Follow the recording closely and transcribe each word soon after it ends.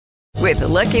With the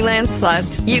Lucky Land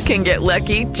Slots, you can get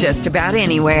lucky just about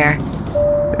anywhere.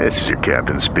 This is your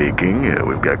captain speaking.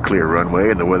 We've got clear runway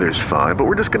and the weather's fine, but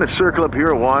we're just going to circle up here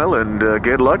a while and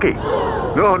get lucky.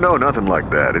 No, nothing like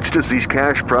that. It's just these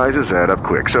cash prizes add up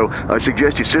quick. So I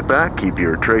suggest you sit back, keep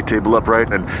your tray table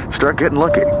upright, and start getting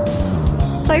lucky.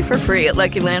 Play for free at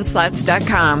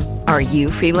LuckyLandSlots.com. Are you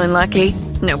feeling lucky?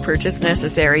 No purchase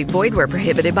necessary. Void where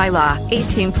prohibited by law.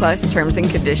 18 plus terms and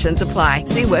conditions apply.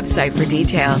 See website for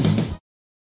details.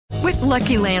 With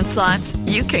Lucky Land Slots,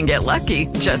 you can get lucky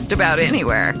just about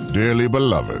anywhere. Dearly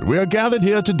beloved, we are gathered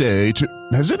here today to...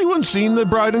 Has anyone seen the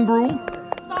bride and groom?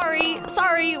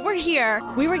 Sorry, we're here.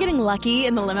 We were getting lucky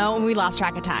in the limo and we lost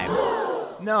track of time.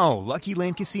 No, Lucky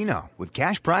Land Casino, with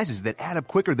cash prizes that add up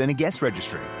quicker than a guest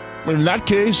registry. In that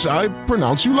case, I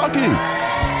pronounce you lucky.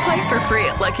 Play for free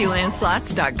at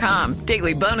LuckyLandSlots.com.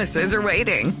 Daily bonuses are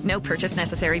waiting. No purchase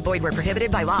necessary. Void where prohibited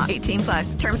by law. 18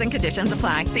 plus. Terms and conditions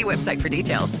apply. See website for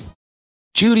details.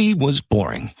 Judy was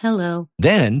boring. Hello.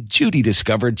 Then Judy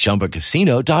discovered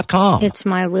ChumbaCasino.com. It's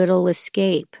my little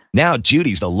escape. Now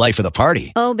Judy's the life of the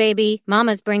party. Oh, baby,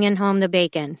 mama's bringing home the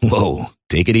bacon. Whoa,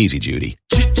 take it easy, Judy.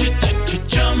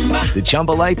 The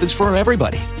Chumba life is for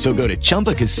everybody. So go to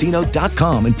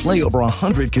ChumbaCasino.com and play over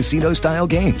 100 casino-style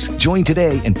games. Join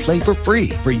today and play for free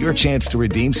for your chance to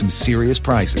redeem some serious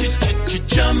prizes.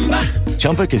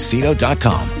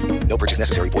 ChumbaCasino.com. No purchase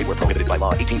necessary. Void where prohibited by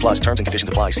law. 18 plus terms and conditions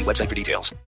apply. See website for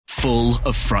details. Full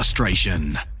of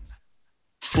frustration.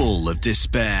 Full of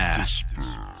despair.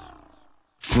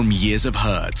 From years of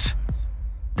hurt,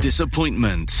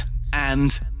 disappointment,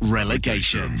 and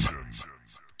relegation.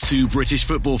 Two British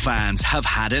football fans have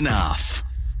had enough.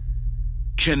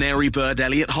 Canary bird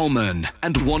Elliot Holman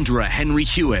and Wanderer Henry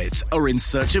Hewitt are in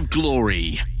search of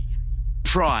glory,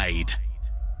 pride,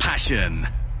 passion,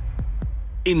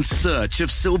 in search of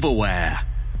silverware.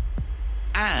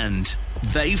 And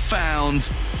they found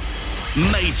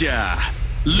Major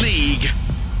League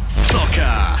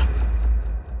Soccer.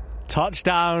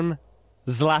 Touchdown,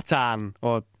 Zlatan.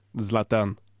 Or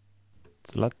Zlatan.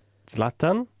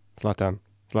 Zlatan? Zlatan.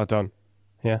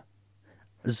 Yeah.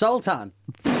 Zoltan.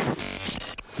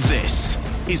 This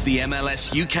is the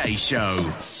MLS UK show.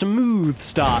 Smooth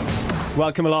start.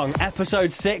 Welcome along. Episode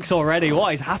 6 already.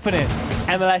 What is happening?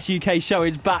 MLS UK show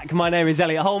is back. My name is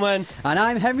Elliot Holman. And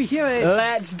I'm Henry Hewitt.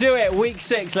 Let's do it. Week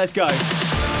 6. Let's go.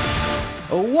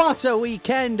 What a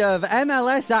weekend of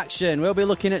MLS action. We'll be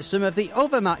looking at some of the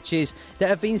other matches that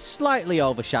have been slightly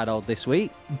overshadowed this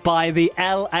week. By the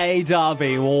LA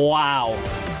Derby. Wow.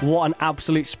 What an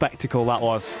absolute spectacle that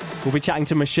was. We'll be chatting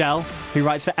to Michelle, who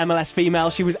writes for MLS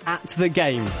Female. She was at the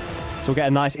game. So we'll get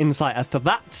a nice insight as to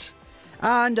that.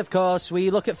 And, of course, we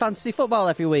look at fantasy football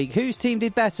every week. Whose team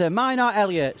did better, mine or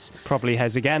Elliot's? Probably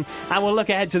his again. And we'll look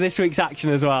ahead to this week's action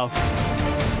as well.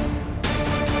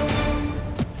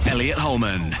 Elliot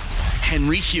Holman,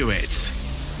 Henry Hewitt,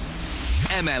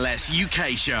 MLS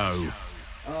UK show.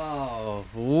 Oh,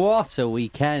 what a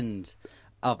weekend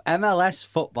of MLS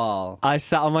football. I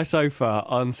sat on my sofa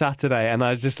on Saturday and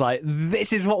I was just like,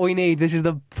 this is what we need. This is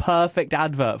the perfect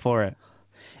advert for it.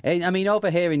 I mean,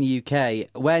 over here in the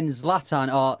UK, when Zoltan,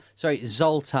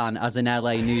 as an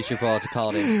LA news reporter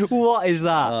called him. What is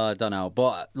that? I don't know,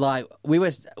 but like we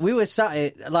were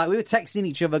sat, like we were texting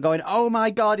each other, going, "Oh my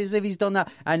god, as if he's done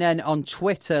that." And then on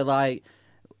Twitter, like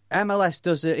MLS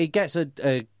does it gets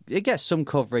some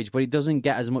coverage, but it doesn't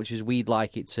get as much as we'd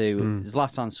like it to.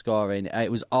 Zlatan scoring, it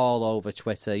was all over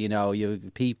Twitter. You know,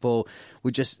 people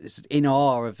were just in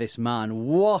awe of this man.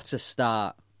 What a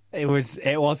start! It was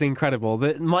incredible.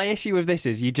 My issue with this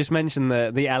is you just mentioned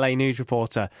the LA news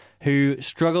reporter who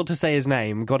struggled to say his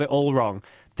name, got it all wrong.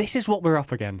 This is what we're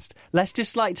up against. Let's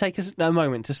just take a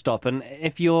moment to stop. And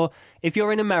if you're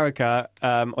in America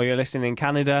or you're listening in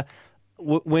Canada,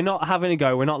 we're not having a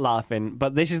go, we're not laughing,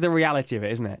 but this is the reality of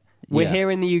it, isn't it? We're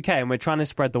here in the UK and we're trying to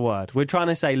spread the word. We're trying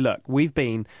to say, look, we've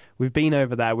been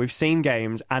over there, we've seen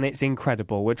games, and it's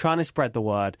incredible. We're trying to spread the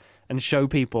word and show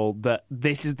people that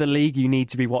this is the league you need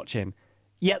to be watching.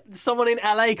 Yet someone in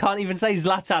LA can't even say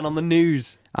Zlatan on the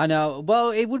news. I know.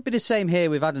 Well, it would be the same here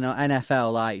with, I don't know,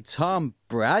 NFL, like Tom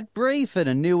Bradbury for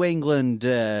the New England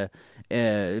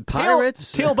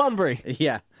Pirates. Teal Bunbury.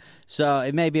 Yeah. So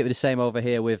it may be the same over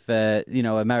here with,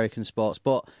 American sports.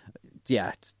 But,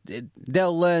 yeah,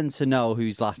 they'll learn to know who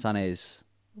Zlatan is.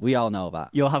 We all know that.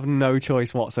 You'll have no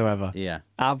choice whatsoever. Yeah.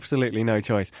 Absolutely no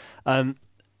choice.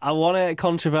 I want to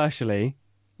controversially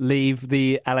leave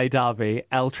the LA Derby,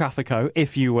 El Trafico,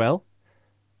 if you will.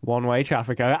 One-way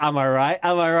Trafico. Am I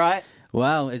right?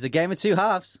 Well, it's a game of two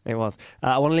halves. It was.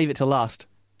 I want to leave it to last.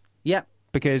 Yep.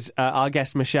 because our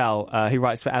guest Michelle, who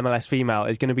writes for MLS Female,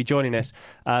 is going to be joining us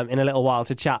in a little while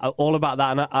to chat all about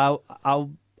that. And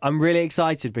I'm really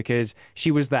excited because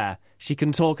she was there. She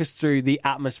can talk us through the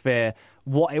atmosphere,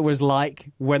 what it was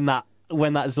like when that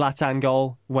Zlatan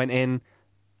goal went in.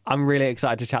 I'm really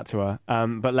excited to chat to her.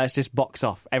 But let's just box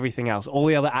off everything else, all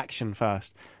the other action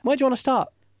first. Where do you want to start?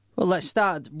 Well, let's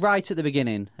start right at the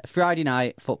beginning. Friday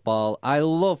night football. I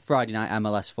love Friday night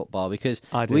MLS football because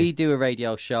we do a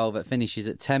radio show that finishes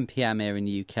at 10 p.m. here in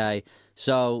the UK.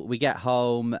 So we get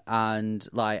home and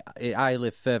I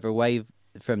live further away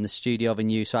from the studio than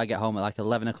you, so I get home at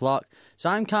 11 o'clock. So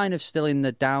I'm kind of still in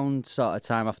the down sort of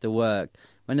time after work.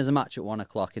 When there's a match at 1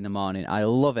 o'clock in the morning, I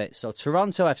love it. So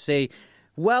Toronto FC,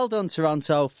 well done,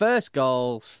 Toronto. First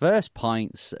goal, first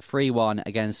points, 3-1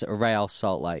 against Real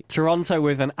Salt Lake. Toronto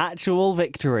with an actual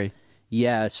victory.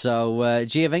 Yeah, so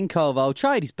Giovinco, though,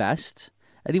 tried his best.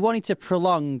 He wanted to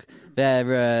prolong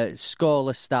their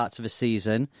scoreless start to the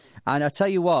season. And I tell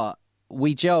you what,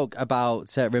 we joke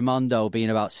about Raimondo being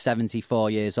about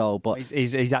 74 years old, but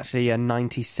he's actually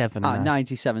 97 now.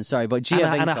 97, sorry, but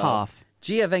Giovinco... And a half.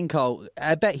 Giovinco,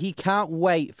 I bet he can't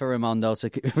wait for Raimondo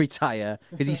to retire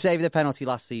because he saved the penalty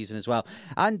last season as well.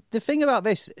 And the thing about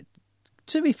this,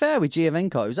 to be fair with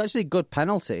Giovinco, it was actually a good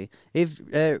penalty. If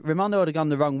Raimondo had gone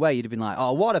the wrong way, you'd have been like,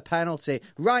 oh, what a penalty.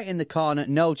 Right in the corner,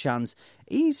 no chance.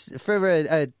 He's, for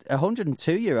a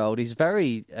 102-year-old, he's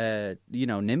very,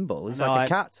 nimble. He's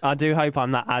like a cat. I do hope I'm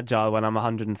that agile when I'm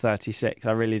 136.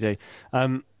 I really do.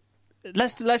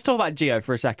 Let's talk about Gio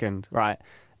for a second, right?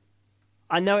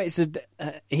 I know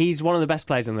he's one of the best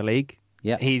players in the league.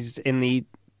 Yeah, he's in the.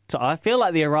 I feel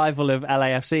like the arrival of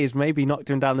LAFC has maybe knocked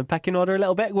him down the pecking order a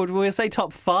little bit. We'll say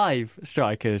top 5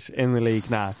 strikers in the league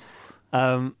now,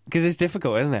 because it's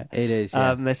difficult, isn't it? It is.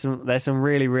 Yeah. There's some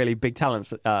really, really big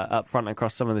talents up front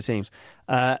across some of the teams.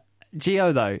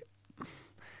 Gio, though,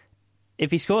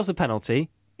 if he scores the penalty,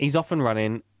 he's off and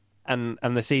running, and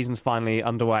the season's finally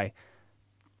underway.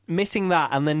 Missing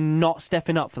that and then not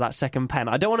stepping up for that second pen.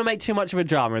 I don't want to make too much of a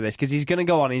drama of this because he's going to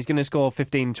go on. He's going to score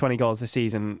 15, 20 goals this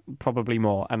season, probably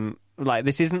more. And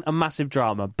this isn't a massive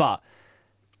drama, but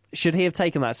should he have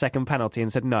taken that second penalty and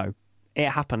said, no, it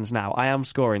happens now. I am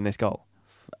scoring this goal?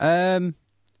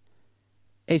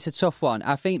 It's a tough one.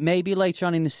 I think maybe later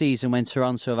on in the season when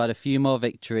Toronto have had a few more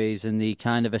victories and they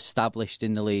kind of established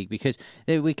in the league, because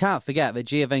we can't forget that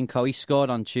Giovinco, he scored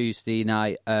on Tuesday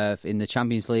night in the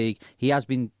Champions League. He has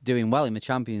been doing well in the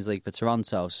Champions League for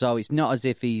Toronto, so it's not as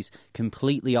if he's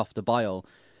completely off the boil.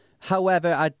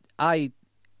 However, I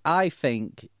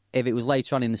think if it was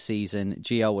later on in the season,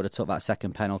 Gio would have took that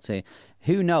second penalty.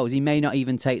 Who knows? He may not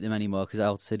even take them anymore because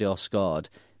Altidore scored.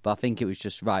 But I think it was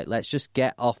just, right, let's just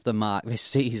get off the mark this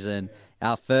season.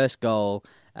 Our first goal,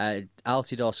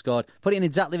 Altidore scored. Put it in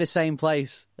exactly the same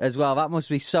place as well. That must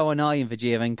be so annoying for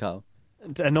Giovinco.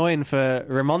 Annoying for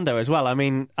Raimondo as well. I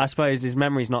mean, I suppose his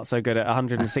memory's not so good at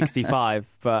 165,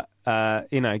 but,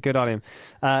 good on him.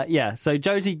 So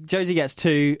Josie gets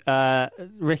 2.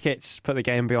 Ricketts put the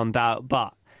game beyond doubt.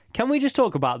 But can we just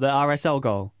talk about the RSL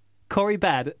goal? Corey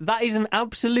Baird, that is an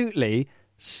absolutely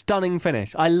stunning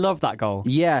finish. I love that goal.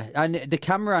 Yeah, and the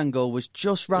camera angle was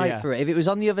just right for it. If it was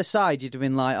on the other side, you'd have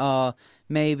been like, oh,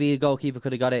 maybe a goalkeeper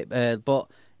could have got it. But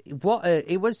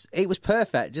it was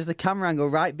perfect. Just the camera angle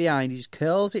right behind. He just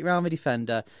curls it around the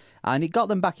defender, and it got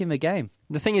them back in the game.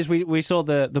 The thing is, we saw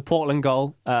the Portland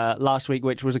goal last week,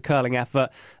 which was a curling effort.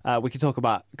 We could talk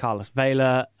about Carlos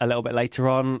Vela a little bit later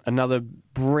on. Another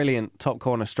brilliant top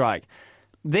corner strike.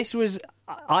 This was...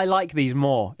 I like these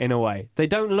more, in a way. They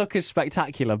don't look as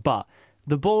spectacular, but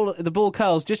the ball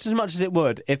curls just as much as it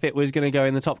would if it was going to go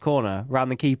in the top corner,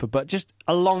 round the keeper, but just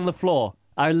along the floor.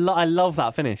 I love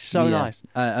that finish. So nice.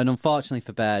 And unfortunately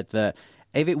for Baird, that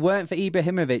if it weren't for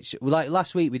Ibrahimovic, like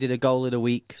last week we did a goal of the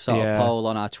week sort of poll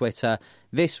on our Twitter.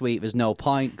 This week there's no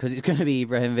point because it's going to be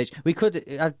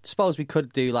Ibrahimovic. I suppose we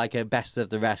could do like a best of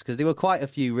the rest because there were quite a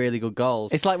few really good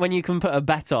goals. It's like when you can put a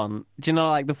bet on, do you know,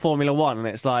 like the Formula One, and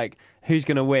it's like who's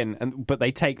going to win, but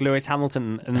they take Lewis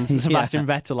Hamilton and Sebastian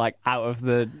Vettel like out of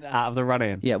the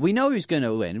run-in. Yeah, we know who's going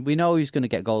to win. We know who's going to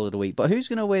get goal of the week, but who's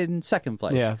going to win second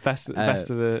place? Yeah, best of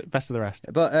the rest.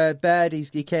 But Baird,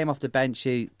 he came off the bench.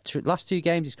 Last 2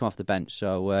 games he's come off the bench,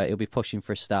 so he'll be pushing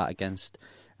for a start against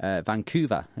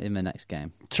Vancouver in the next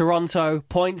game. Toronto,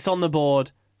 points on the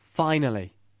board,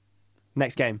 finally.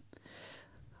 Next game.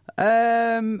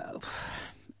 If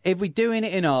we're doing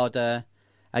it in order,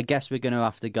 I guess we're going to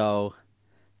have to go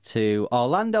to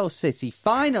Orlando City,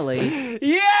 finally.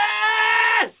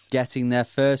 Yes! Getting their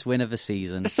first win of the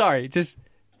season. Sorry, just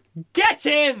get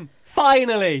in!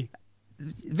 Finally!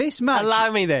 This match...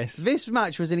 Allow me this. This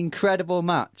match was an incredible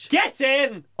match. Get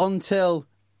in! Until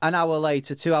an hour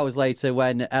later, 2 hours later,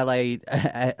 when LA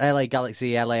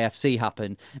Galaxy, LAFC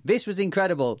happened. This was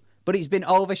incredible, but it's been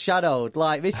overshadowed.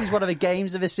 Like, this is one of the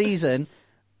games of the season,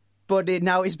 but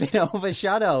now it's been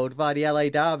overshadowed by the LA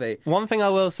derby. One thing I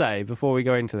will say before we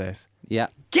go into this. Yeah.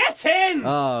 Get in!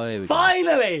 Oh, here we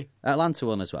Finally! go. Atlanta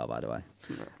won as well, by the way.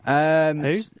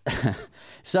 Who?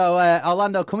 So,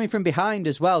 Orlando coming from behind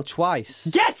as well, twice.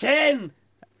 Get in!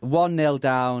 1-0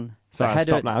 down. Sorry,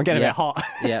 stop now. I'm getting a bit hot.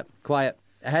 Yeah, quiet.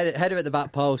 Header at the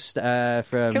back post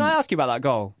from... Can I ask you about that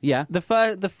goal? Yeah. The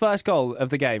first goal of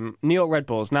the game, New York Red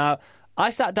Bulls. Now, I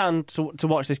sat down to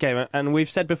watch this game, and we've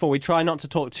said before, we try not to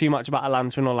talk too much about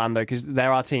Atlanta and Orlando because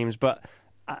they're our teams, but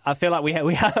I feel like we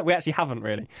actually haven't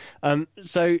really.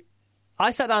 So I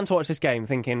sat down to watch this game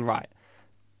thinking, right,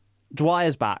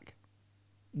 Dwyer's back.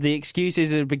 The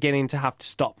excuses are beginning to have to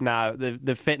stop now.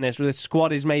 The fitness, the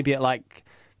squad is maybe at like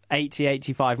 80,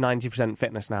 85, 90%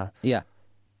 fitness now. Yeah.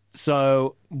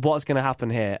 So what's going to happen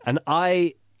here? And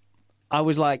I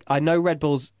was like, I know Red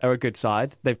Bulls are a good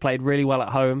side. They've played really well at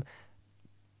home,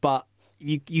 but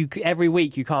you every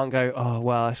week you can't go, oh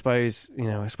well, I suppose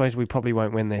we probably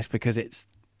won't win this because it's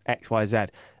X, Y, Z.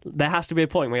 There has to be a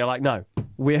point where you're like, no,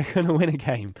 we're going to win a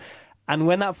game. And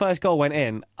when that first goal went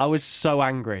in, I was so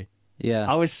angry.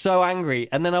 Yeah, I was so angry.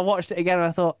 And then I watched it again and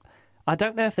I thought, I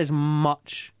don't know if there's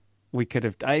much we could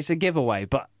have done. It's a giveaway,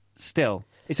 but still.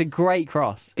 It's a great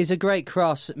cross. It's a great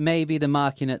cross. Maybe the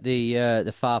marking at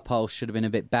the far post should have been a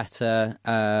bit better.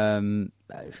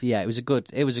 Yeah, it was a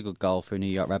good goal for New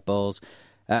York Red Bulls.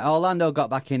 Orlando got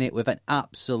back in it with an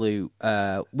absolute...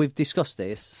 we've discussed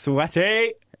this.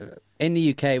 Sweaty! In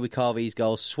the UK, we call these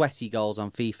goals sweaty goals on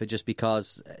FIFA just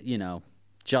because,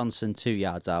 Johnson 2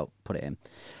 yards out, put it in.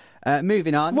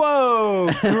 Moving on.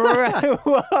 Whoa!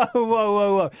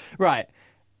 Whoa. Right.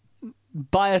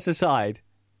 Bias aside...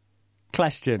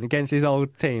 Kljestan against his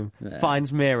old team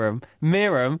finds Miram.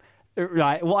 Miram,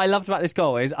 right, what I loved about this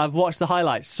goal is I've watched the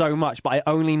highlights so much, but I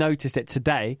only noticed it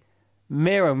today.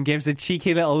 Miram gives a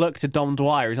cheeky little look to Dom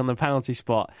Dwyer, who's on the penalty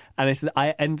spot, and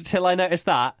until I noticed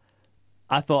that,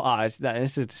 I thought,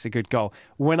 this is just a good goal.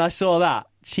 When I saw that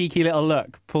cheeky little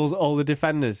look, pulls all the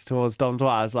defenders towards Dom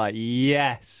Dwyer, I was like,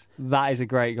 yes, that is a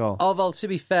great goal. Although, to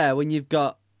be fair, when you've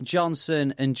got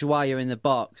Johnson and Dwyer in the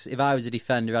box, if I was a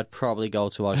defender, I'd probably go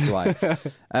towards Dwyer.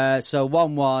 So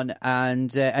 1-1,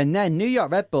 and then New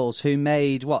York Red Bulls, who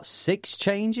made 6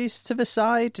 changes to the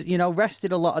side,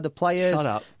 rested a lot of the players. Shut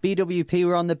up. BWP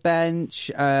were on the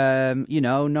bench,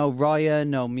 no Royer,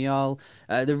 no Mjol.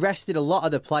 They rested a lot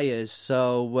of the players,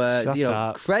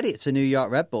 so credit to New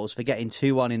York Red Bulls for getting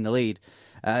 2-1 in the lead.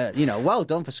 Well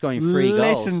done for scoring 3 goals.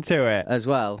 Listen to it. As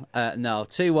well.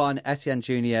 2-1, Etienne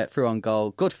Jr. through on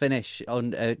goal. Good finish.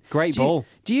 Great ball.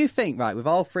 Do you think, right, with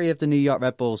all 3 of the New York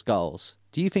Red Bulls goals,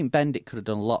 do you think Bendik could have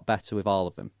done a lot better with all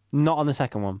of them? Not on the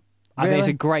second one. I Really? think it's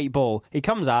a great ball. He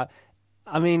comes out.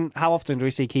 I mean, how often do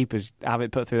we see keepers have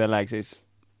it put through their legs? It's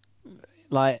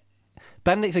like,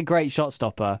 Bendik's a great shot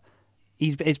stopper.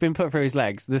 It's been put through his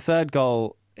legs. The third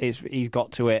goal, he's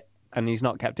got to it and he's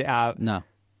not kept it out. No.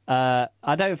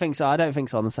 I don't think so. I don't think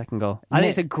so on the second goal. I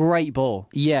think it's a great ball.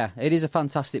 Yeah, it is a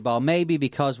fantastic ball. Maybe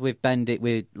because with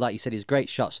Bendik, like you said, he's a great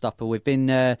shot stopper.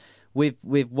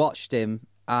 We've watched him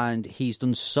and he's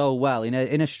done so well in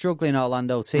a struggling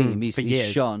Orlando team. He's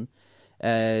shone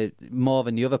more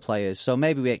than the other players. So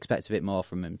maybe we expect a bit more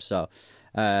from him. So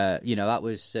that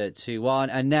was 2-1,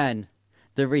 and then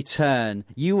the return.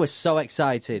 You were so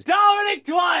excited. Dominic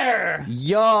Dwyer!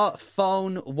 Your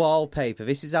phone wallpaper.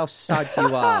 This is how sad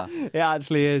you are. It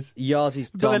actually is. Yours is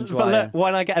Dom Dwyer. But look,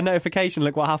 when I get a notification,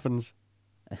 look what happens.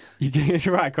 It's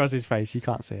right across his face. You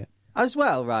can't see it. As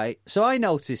well, right? So I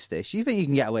noticed this. You think you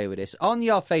can get away with this? On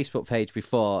your Facebook page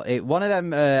before, one of them,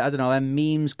 them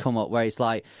memes come up where it's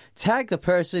like, tag the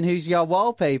person who's your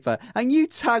wallpaper. And you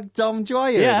tagged Dom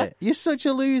Dwyer in it. You're such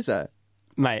a loser.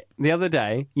 Mate, the other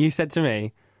day, you said to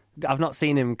me, I've not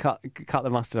seen him cut the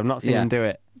mustard. I've not seen him do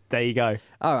it. There you go.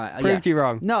 All right. Proved you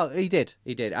wrong. No, he did.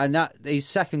 And his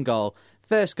second goal,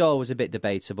 first goal was a bit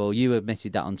debatable. You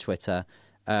admitted that on Twitter.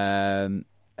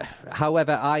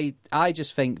 However, I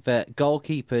just think that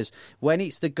goalkeepers, when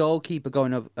it's the goalkeeper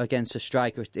going up against a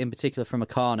striker, in particular from a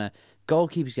corner,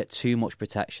 goalkeepers get too much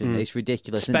protection. It's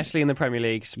ridiculous. Especially in the Premier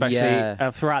League,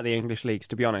 especially throughout the English leagues,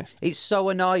 to be honest. It's so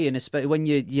annoying, especially when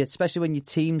your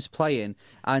team's playing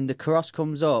and the cross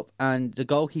comes up and the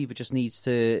goalkeeper just needs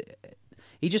to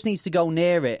go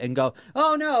near it and go,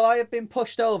 oh no, I have been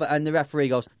pushed over, and the referee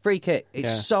goes, free kick.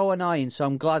 It's so annoying. So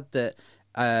I'm glad that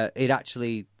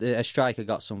a striker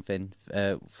got something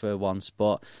for once.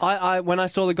 But I when I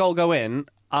saw the goal go in,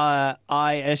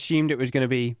 I assumed it was going to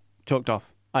be chalked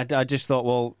off. I just thought,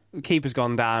 well, the keeper's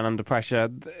gone down under pressure.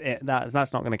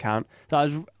 That's not going to count. I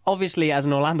was obviously, as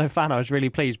an Orlando fan, I was really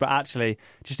pleased. But actually,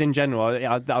 just in general,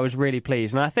 I was really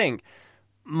pleased. And I think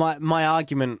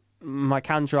my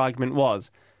counter argument was,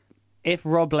 if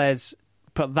Robles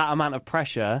put that amount of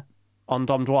pressure on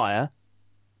Dom Dwyer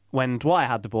when Dwyer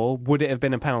had the ball, would it have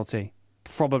been a penalty?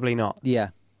 Probably not. Yeah.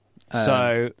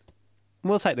 So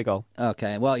we'll take the goal.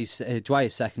 Okay. Well,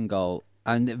 Dwyer's second goal.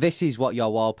 And this is what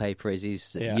your wallpaper is.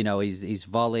 His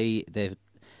volley.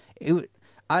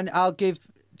 And I'll give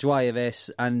Dwyer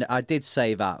this. And I did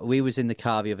say that. We was in the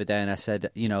car the other day, and I said,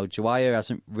 Dwyer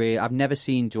hasn't really. I've never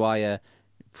seen Dwyer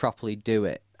properly do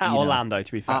it at Orlando.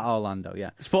 To be fair, at Orlando, yeah.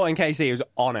 Sporting KC was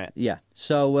on it. Yeah.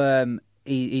 So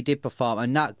he did perform,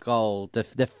 and that goal, the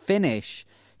finish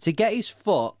to get his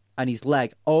foot and his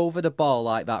leg over the ball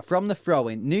like that from the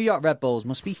throw-in. New York Red Bulls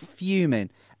must be fuming.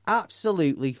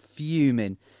 Absolutely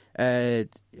fuming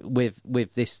with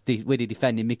the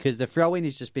defending, because the throw-in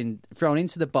has just been thrown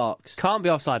into the box. Can't be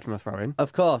offside from a throw-in.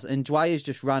 Of course, and Dwyer's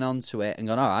just ran onto it and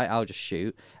gone, all right, I'll just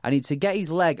shoot. And to get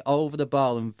his leg over the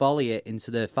ball and volley it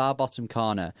into the far bottom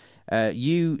corner,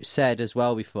 you said as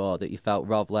well before that you felt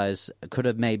Robles could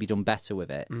have maybe done better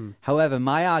with it. However,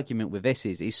 my argument with this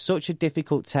is, it's such a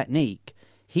difficult technique.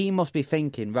 He must be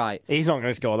thinking, right, he's not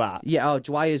going to score that. Yeah,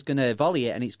 Dwyer's going to volley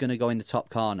it and it's going to go in the top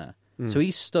corner. So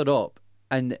he stood up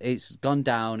and it's gone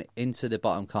down into the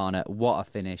bottom corner. What a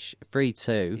finish.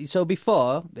 3-2. So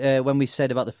before, when we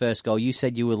said about the first goal, you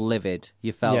said you were livid.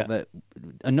 You felt that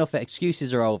enough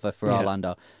excuses are over for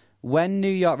Orlando. When New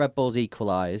York Red Bulls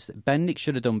equalised, Bendik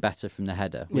should have done better from the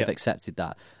header. We've accepted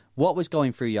that. What was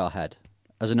going through your head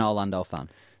as an Orlando fan?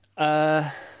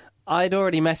 I'd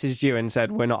already messaged you and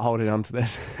said we're not holding on to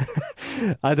this.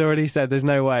 I'd already said there's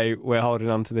no way we're holding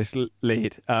on to this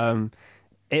lead.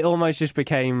 It almost just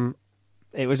became...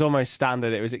 It was almost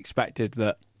standard. It was expected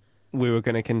that we were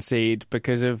going to concede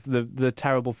because of the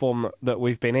terrible form that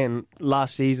we've been in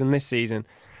last season, this season.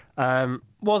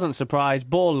 Wasn't surprised.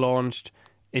 Ball launched.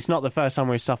 It's not the first time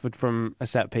we've suffered from a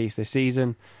set piece this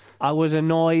season. I was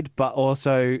annoyed, but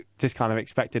also just kind of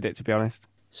expected it, to be honest.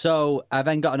 So I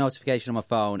then got a notification on my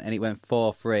phone and it went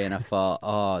 4-3 and I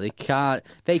thought,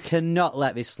 they cannot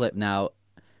let this slip now.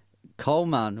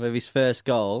 Coleman with his first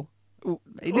goal.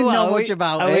 He didn't know much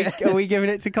about it. Are we giving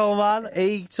it to Coleman?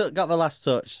 He got the last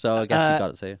touch, so I guess he got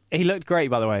it too. He looked great,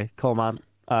 by the way, Coleman.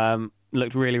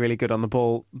 Looked really, really good on the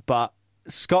ball. But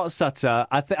Scott Sutter,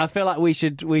 I feel like we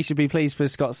should be pleased for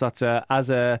Scott Sutter as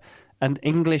an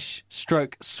English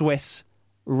stroke Swiss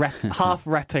half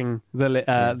repping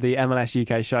the MLS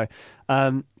UK show.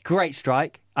 Great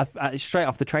strike, straight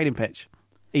off the training pitch.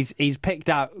 He's picked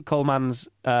out Coleman's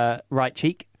right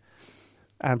cheek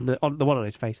and the one on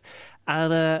his face,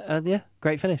 and yeah,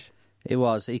 great finish. It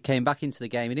was. He came back into the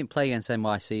game. He didn't play against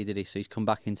NYC, did he? So he's come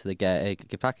back into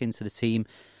the team,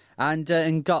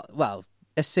 and got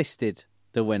assisted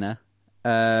the winner.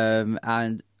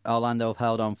 And Orlando have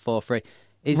held on 4-3.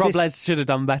 Robles should have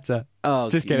done better.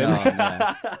 Oh, just kidding.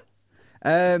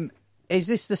 No. Is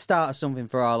this the start of something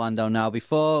for Orlando now?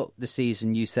 Before the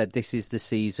season, you said this is the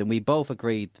season. We both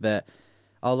agreed that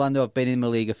Orlando have been in the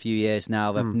league a few years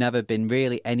now. They've never been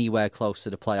really anywhere close to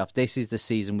the playoffs. This is the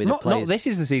season with the players. Not this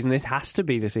is the season. This has to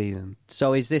be the season.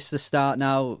 So is this the start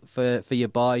now for your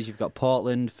boys? You've got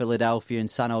Portland, Philadelphia and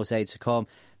San Jose to come.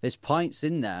 There's points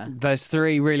in there. There's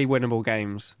 3 really winnable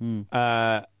games.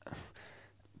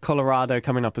 Colorado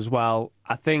coming up as well.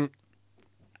 I think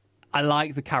I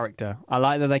like the character. I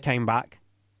like that they came back.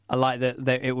 I like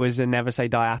that it was a never say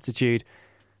die attitude.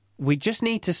 We just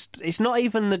need to... It's not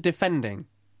even the defending.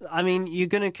 I mean, you're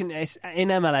going to... In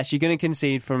MLS, you're going to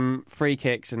concede from free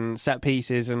kicks and set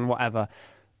pieces and whatever.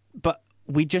 But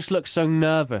we just look so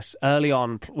nervous early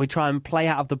on. We try and play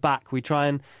out of the back. We try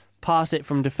and pass it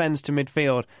from defence to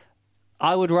midfield.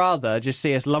 I would rather just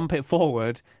see us lump it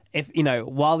forward. If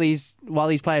while these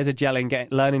players are gelling,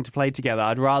 learning to play together,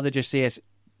 I'd rather just see us,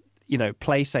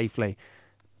 play safely,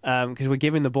 because we're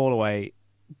giving the ball away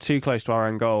too close to our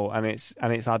own goal, and it's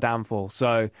our downfall.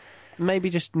 So maybe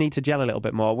just need to gel a little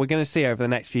bit more. We're going to see over the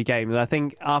next few games. And I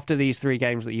think after these 3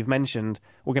 games that you've mentioned,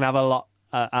 we're going to have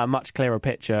a much clearer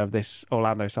picture of this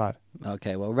Orlando side.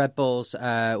 Okay, well, Red Bulls,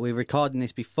 we're recording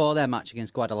this before their match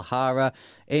against Guadalajara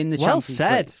in the Champions League. Well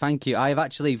said. Thank you. I have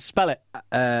actually... Spell it.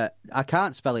 I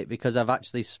can't spell it because I've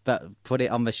actually put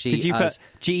it on the sheet. Did you put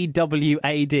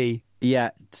GWAD?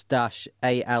 Yeah,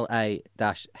 -ALA-HARA.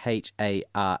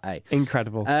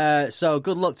 Incredible. So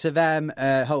good luck to them.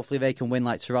 Hopefully they can win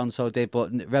like Toronto did,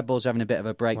 but Red Bulls are having a bit of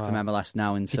a break from MLS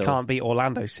now until... You can't beat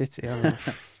Orlando City,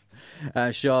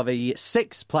 sure, the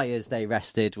 6 players they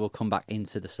rested will come back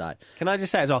into the side. Can I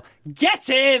just say as well, get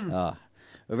in! Oh,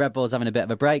 the Red Bulls having a bit of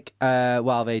a break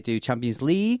while they do Champions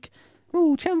League.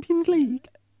 Oh, Champions League.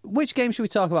 Which game should we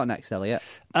talk about next, Elliot?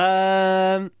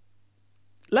 Right,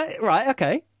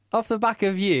 okay. Off the back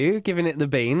of you giving it the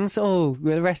beans,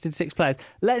 we arrested 6 players.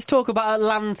 Let's talk about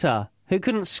Atlanta, who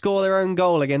couldn't score their own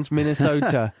goal against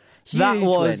Minnesota. That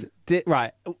was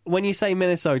right. When you say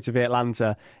Minnesota v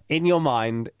Atlanta, in your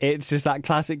mind, it's just that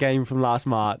classic game from last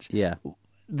March. Yeah.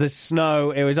 The snow,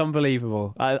 it was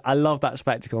unbelievable. I love that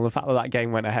spectacle. And the fact that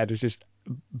game went ahead was just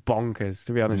bonkers,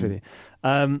 to be honest with you.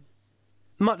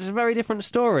 Much a very different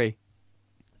story.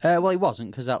 Well, it wasn't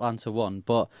because Atlanta won,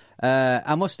 but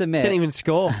I must admit... Didn't even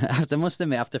score.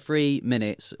 After 3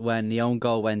 minutes, when the own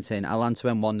goal went in, Atlanta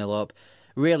went 1-0 up.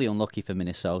 Really unlucky for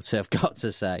Minnesota, I've got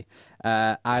to say.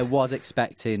 I was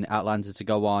expecting Atlanta to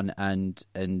go on and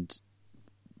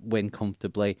win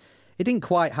comfortably. It didn't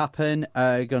quite happen.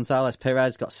 Gonzalez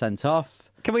Perez got sent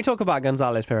off. Can we talk about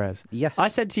Gonzalez Perez? Yes. I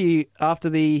said to you after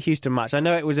the Houston match, I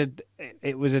know it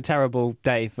was a terrible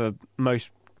day for most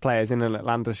players in an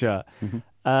Atlanta shirt,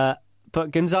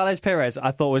 but Gonzalez Perez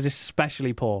I thought was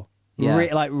especially poor. Yeah.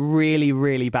 Really,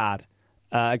 really bad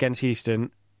against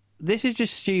Houston. This is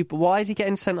just stupid. Why is he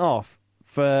getting sent off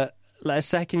for a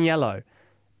second yellow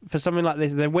for something like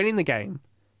this? They're winning the game.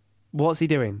 What's he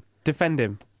doing? Defend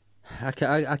him. I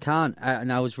can't,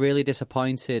 and I was really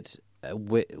disappointed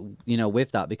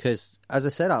with that because, as I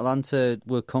said, Atlanta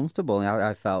were comfortable.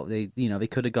 I felt they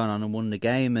could have gone on and won the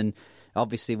game, and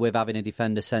obviously with having a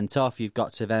defender sent off, you've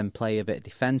got to then play a bit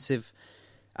defensive.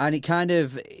 And it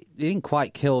didn't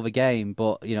quite kill the game,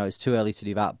 but it's too early to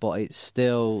do that. But it's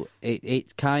still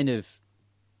it kind of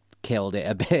killed it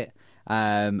a bit.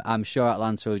 I'm sure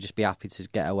Atlanta will just be happy to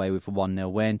get away with a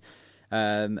 1-0 win.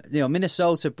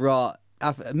 Minnesota brought.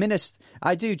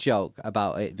 I do joke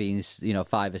about it being 5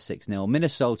 or 6-0.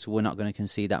 Minnesota were not going to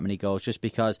concede that many goals just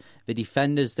because the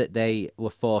defenders that they were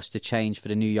forced to change for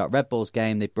the New York Red Bulls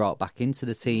game they brought back into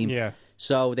the team. Yeah.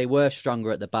 So they were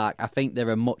stronger at the back. I think they're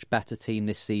a much better team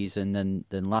this season than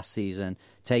last season,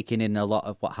 taking in a lot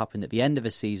of what happened at the end of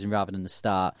the season rather than the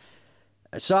start.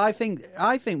 So I think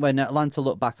when Atlanta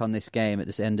look back on this game at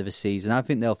this end of the season, I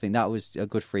think they'll think that was a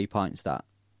good 3 points. That.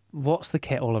 What's the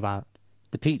kit all about?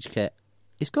 The peach kit.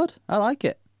 It's good. I like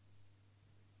it.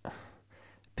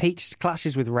 Peach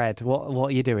clashes with red. What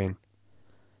are you doing?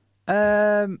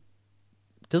 Does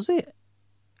it?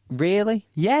 Really?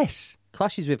 Yes.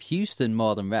 Clashes with Houston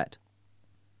more than red.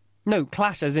 No,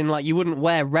 clash as in you wouldn't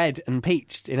wear red and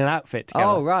peach in an outfit together.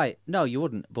 Oh, right. No, you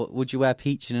wouldn't. But would you wear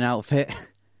peach in an outfit?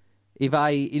 If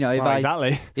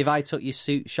I took your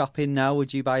suit shopping now,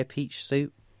 would you buy a peach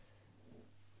suit?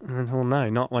 Well, no,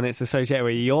 not when it's associated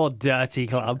with your dirty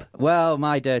club. Well,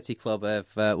 my dirty club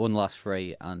have won the last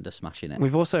 3 and are smashing it.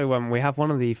 We've also we have one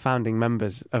of the founding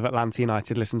members of Atlanta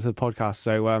United listen to the podcast.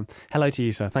 So hello to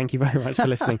you, sir. Thank you very much for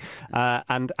listening.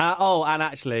 And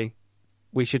actually,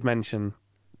 we should mention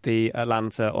the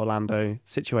Atlanta-Orlando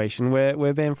situation.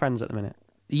 We're being friends at the minute.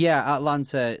 Yeah,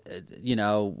 Atlanta,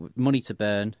 money to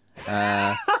burn.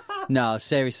 No,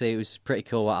 seriously, it was pretty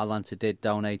cool what Atlanta did,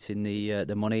 donating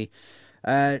the money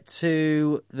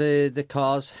to the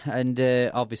cause, and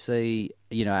obviously,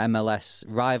 MLS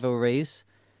rivalries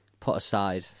put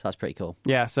aside. So that's pretty cool.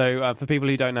 Yeah. So for people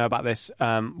who don't know about this,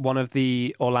 one of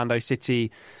the Orlando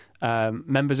City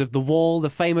members of the Wall, the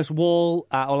famous Wall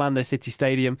at Orlando City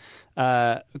Stadium,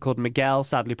 called Miguel,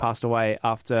 sadly passed away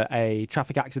after a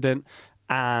traffic accident.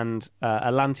 And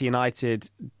Atlanta United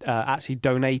actually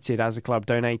donated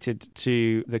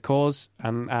to the cause,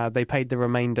 and they paid the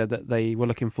remainder that they were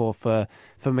looking for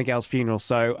Miguel's funeral.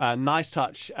 So nice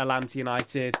touch, Atlanta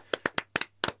United.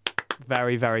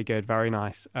 Very, very good, very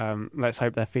nice. Let's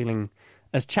hope they're feeling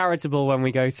as charitable when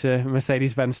we go to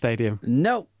Mercedes-Benz Stadium.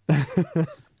 No.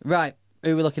 Right,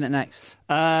 who are we looking at next?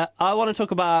 I want to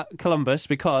talk about Columbus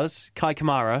because Kai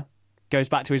Kamara goes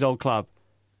back to his old club.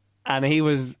 And he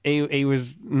was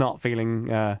not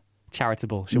feeling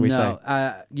charitable, shall we say?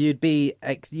 You'd be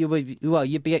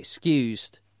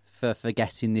excused for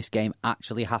forgetting this game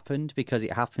actually happened because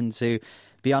it happened to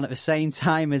be on at the same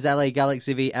time as LA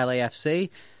Galaxy v LAFC.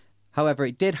 However,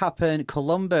 it did happen.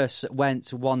 Columbus went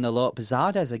 1-0 up.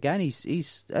 Zardes again.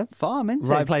 He's farm, isn't he?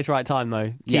 Right place, right time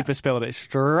though. Keeper spilled it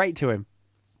straight to him.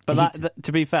 But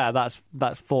to be fair,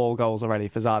 that's 4 goals already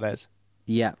for Zardes.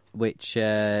 Yeah, which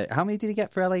how many did he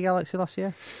get for LA Galaxy last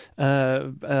year?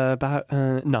 About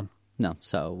none. No,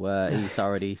 so he's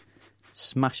already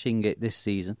smashing it this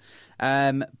season.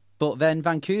 But then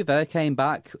Vancouver came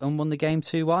back and won the game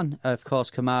 2-1. Of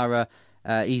course, Kamara,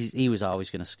 he was always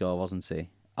going to score, wasn't he?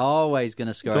 Always going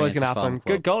to score. It's always going to happen.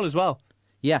 Good goal as well.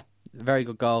 Yeah, very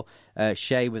good goal.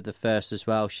 Shea with the first as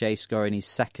well. Shea scoring his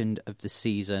second of the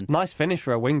season. Nice finish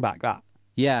for a wing-back, that.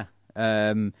 Yeah,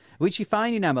 which you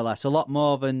find in MLS a lot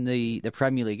more than the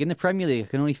Premier League. In the Premier League, I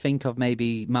can only think of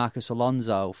maybe Marcus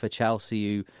Alonso for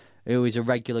Chelsea, who is a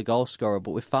regular goal scorer,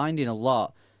 but we're finding a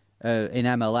lot in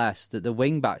MLS that the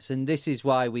wing-backs, and this is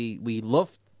why we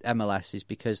love MLS, is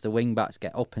because the wing-backs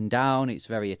get up and down. It's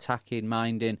very attacking,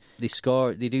 minding. They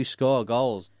do score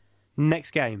goals.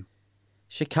 Next game.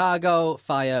 Chicago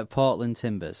Fire Portland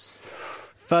Timbers.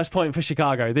 First point for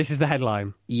Chicago. This is the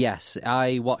headline. Yes,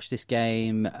 I watched this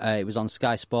game. It was on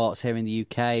Sky Sports here in the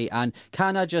UK. And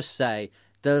can I just say,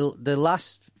 the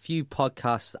last few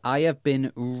podcasts, I have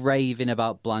been raving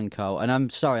about Blanco. And I'm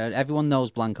sorry, everyone knows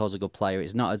Blanco's a good player.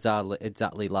 It's not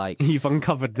exactly like... You've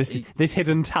uncovered this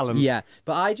hidden talent. Yeah,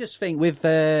 but I just think with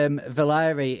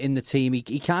Valeri in the team,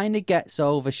 he kind of gets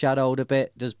overshadowed a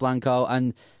bit, does Blanco.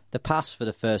 And the pass for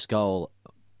the first goal,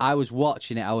 I was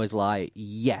watching it, I was like,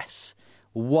 yes,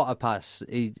 what a pass.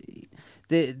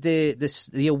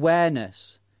 The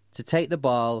awareness to take the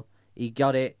ball, he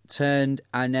got it, turned,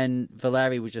 and then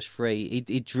Valeri was just free.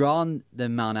 He'd drawn the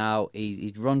man out,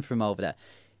 he'd run from over there.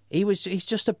 He's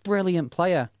just a brilliant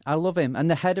player. I love him. And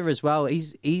the header as well.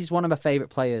 He's one of my favourite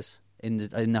players in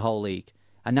the whole league,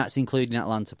 and that's including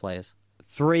Atlanta players.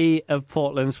 3 of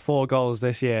Portland's 4 goals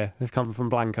this year have come from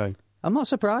Blanco. I'm not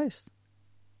surprised.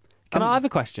 Can I have a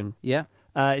question? Yeah.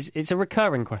 It's a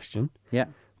recurring question. Yeah.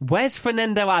 Where's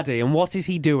Fernando Adi and what is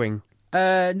he doing?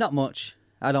 Not much,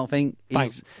 I don't think.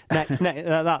 Thanks. Next,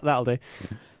 that'll do.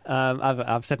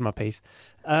 I've said my piece.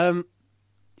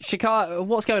 Chicago.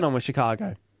 What's going on with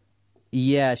Chicago?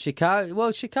 Yeah, Chicago.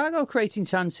 Well, Chicago creating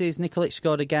chances. Nikolic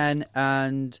scored again,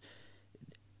 and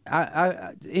I,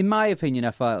 in my opinion,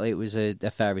 I thought it was a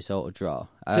fair result of draw.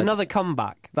 It's another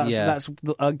comeback. That's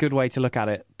a good way to look at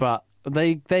it. But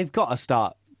they've got to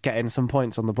start getting some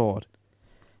points on the board.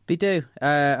 They do.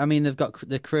 I mean, they've got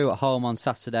the Crew at home on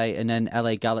Saturday, and then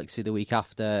LA Galaxy the week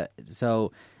after.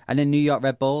 So, and then New York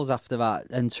Red Bulls after that,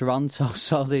 and Toronto.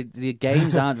 So the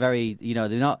games aren't very, they're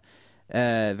not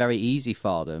very easy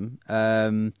for them.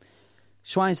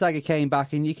 Schweinsteiger came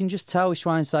back, and you can just tell with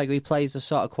Schweinsteiger, he plays the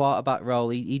sort of quarterback role.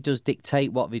 He does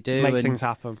dictate what they do. Makes things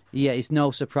happen. Yeah, it's no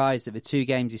surprise that the 2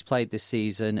 games he's played this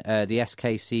season, the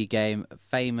SKC game,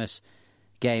 famous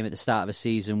game at the start of the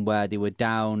season where they were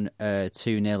down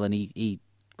 2-0 and he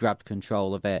grabbed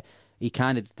control of it. He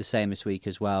kind of did the same this week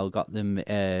as well, got them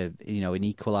an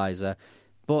equaliser.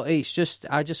 But it's just,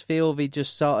 I just feel they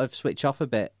just sort of switch off a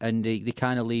bit and they're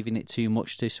kind of leaving it too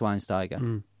much to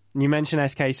Schweinsteiger. You mentioned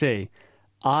SKC.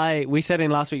 We said in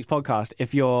last week's podcast,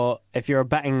 if you're a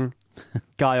betting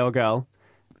guy or girl,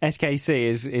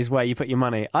 SKC is where you put your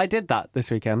money. I did that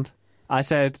this weekend. I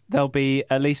said there'll be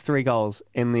at least 3 goals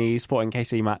in the Sporting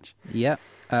KC match. Yep.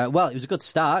 Well, it was a good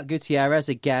start. Gutierrez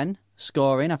again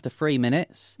scoring after 3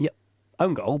 minutes. Yep.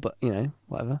 Own goal, but,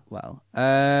 whatever. Well.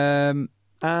 And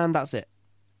that's it.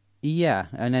 Yeah,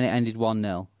 and then it ended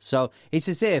 1-0. So it's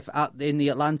as if in the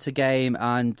Atlanta game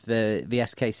and the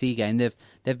SKC game,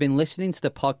 they've been listening to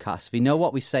the podcast. They know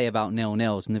what we say about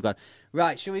 0-0s, and they've gone,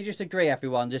 right, should we just agree,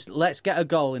 everyone? Just let's get a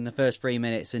goal in the first 3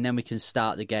 minutes, and then we can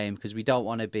start the game, because we don't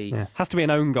want to be... Yeah. Has to be an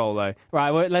own goal, though.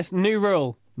 Right, well, new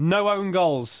rule. No own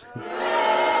goals.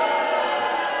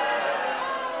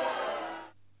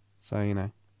 So,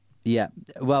 Yeah,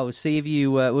 well, we'll see if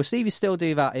you still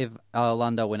do that if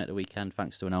Orlando win at the weekend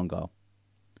thanks to an own goal.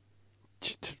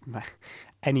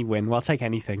 Any win, well, I'll take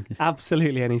anything,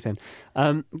 absolutely anything.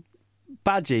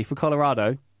 Badgie for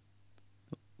Colorado.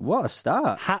 What a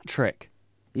start! Hat trick.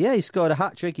 Yeah, he scored a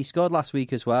hat trick. He scored last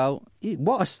week as well.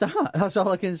 What a start! That's all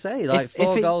I can say. Like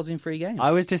 4 goals in 3 games.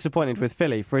 I was disappointed with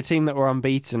Philly for a team that were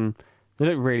unbeaten. They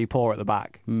looked really poor at the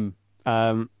back.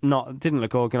 Didn't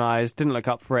look organised, didn't look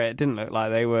up for it, didn't look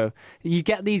like they were. You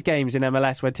get these games in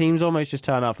MLS where teams almost just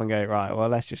turn up and go, right, well,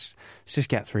 let's just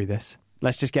get through this.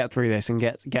 Let's just get through this and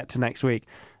get to next week.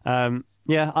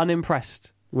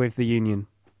 Unimpressed with the Union.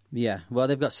 Yeah, well,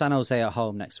 they've got San Jose at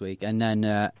home next week, and then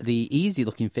the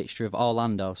easy-looking fixture of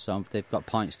Orlando, so they've got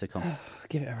points to come.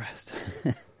 Give it a rest.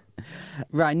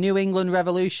 Right, New England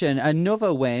Revolution,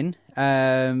 another win.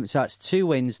 So that's 2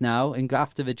 wins now, and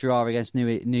after the draw against New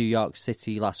York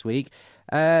City last week.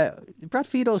 Brad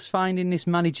Friedel's finding this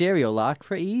managerial lark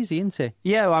pretty easy, isn't he?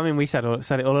 Yeah, well, I mean, we said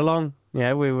it all along.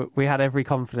 Yeah, we had every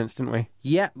confidence, didn't we?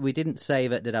 Yeah, we didn't say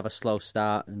that they'd have a slow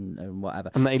start and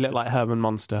whatever. And that he looked like Herman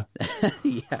Monster.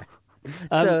 Yeah.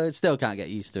 Still can't get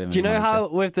used to him. Do you know how,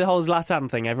 with the whole Zlatan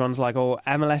thing, everyone's like, oh,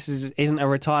 MLS isn't a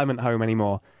retirement home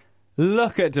anymore?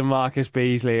 Look at DeMarcus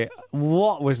Beasley.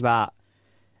 What was that?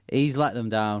 He's let them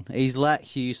down. He's let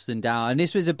Houston down. And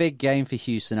this was a big game for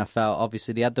Houston, I felt.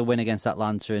 Obviously, they had the win against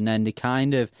Atlanta, and then they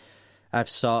kind of have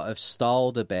sort of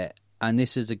stalled a bit. And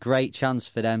this is a great chance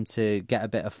for them to get a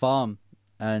bit of form.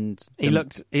 And he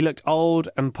looked old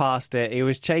and past it. He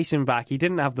was chasing back. He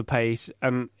didn't have the pace,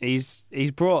 and he's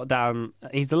brought down.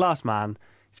 He's the last man.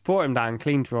 He's brought him down,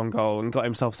 clean through on goal, and got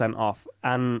himself sent off.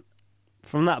 And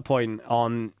from that point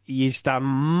on, you stand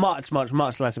much, much,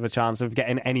 much less of a chance of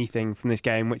getting anything from this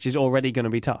game, which is already going to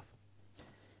be tough.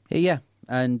 Yeah,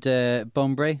 and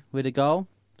Bunbury with a goal,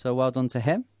 so well done to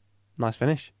him. Nice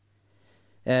finish.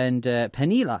 And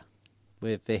Penila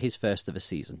with his first of the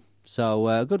season. So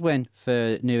a good win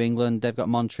for New England. They've got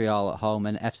Montreal at home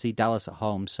and FC Dallas at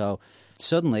home. So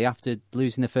suddenly, after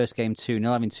losing the first game 2-0,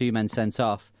 having 2 men sent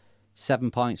off,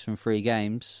 7 points from 3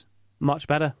 games. Much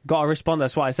better. Got a response.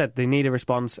 That's what I said. They need a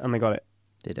response, and they got it.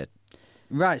 They did.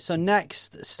 Right, so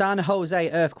next, San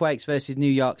Jose Earthquakes versus New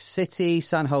York City.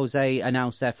 San Jose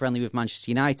announced their friendly with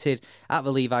Manchester United at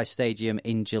the Levi's Stadium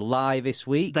in July this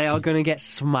week. They are going to get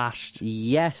smashed.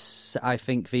 Yes, I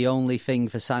think the only thing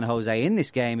for San Jose in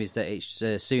this game is that it's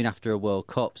soon after a World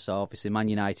Cup, so obviously Man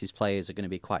United's players are going to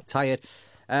be quite tired.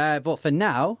 But for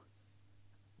now,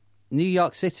 New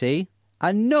York City,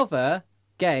 another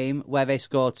game where they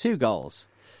score 2 goals.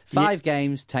 5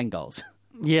 games, 10 goals.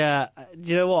 Yeah, do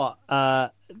you know what?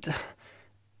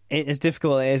 As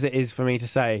difficult as it is for me to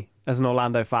say as an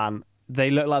Orlando fan, they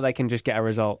look like they can just get a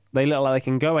result. They look like they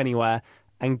can go anywhere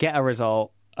and get a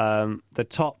result. The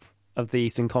top of the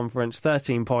Eastern Conference,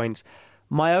 13 points.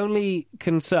 My only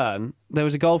concern, there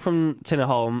was a goal from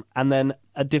Tinnerholm and then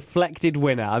a deflected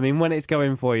winner. I mean, when it's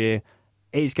going for you,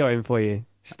 it's going for you.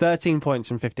 It's 13 points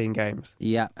from 15 games.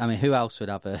 Yeah, I mean, who else would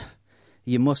have a...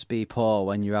 You must be poor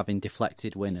when you're having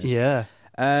deflected winners. Yeah.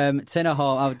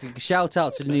 Tinnerholm, shout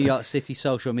out to the New York City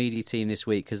social media team this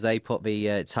week because they put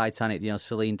the Titanic,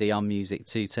 Celine Dion music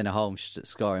to Tinnerholm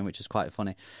scoring, which is quite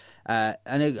funny. And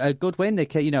a good win. They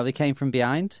came from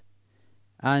behind,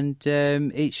 and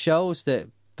it shows that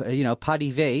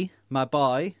Paddy V, my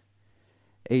boy,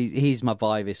 he's my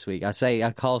boy this week.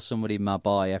 I call somebody my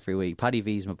boy every week. Paddy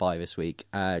V's my boy this week,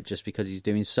 just because he's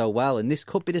doing so well, and this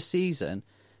could be the season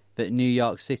that New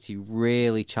York City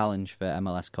really challenge for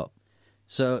MLS Cup.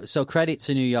 So credit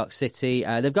to New York City.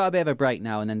 They've got a bit of a break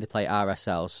now, and then they play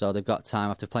RSL. So they've got time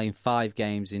after playing 5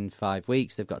 games in 5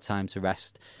 weeks. They've got time to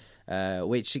rest,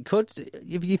 which could,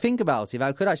 if you think about it,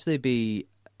 that could actually be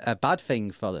a bad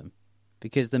thing for them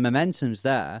because the momentum's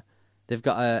there. They've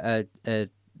got they're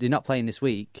not playing this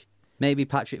week. Maybe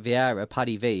Patrick Vieira,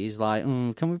 Paddy V, is like,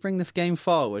 can we bring the game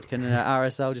forward? Can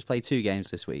RSL just play 2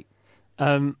 games this week?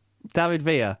 David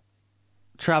Villa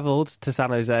travelled to San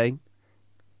Jose,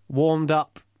 warmed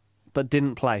up, but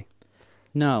didn't play.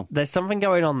 No. There's something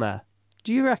going on there.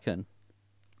 Do you reckon?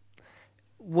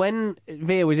 When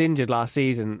Villa was injured last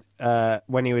season,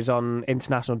 when he was on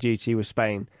international duty with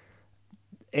Spain,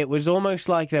 it was almost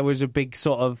like there was a big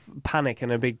sort of panic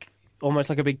and almost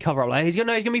like a big cover-up. Like, he's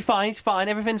going to be fine, he's fine,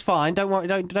 everything's fine, don't worry,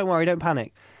 don't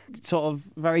panic. Sort of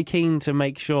very keen to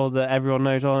make sure that everyone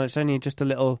knows, it's only just a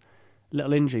little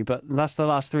injury, but that's the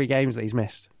last 3 games that he's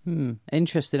missed.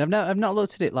 Interesting. I've not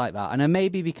looked at it like that, and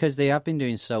maybe because they have been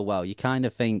doing so well, you kind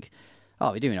of think,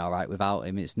 we're doing all right without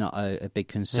him. It's not a big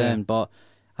concern, but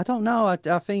I don't know. I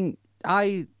think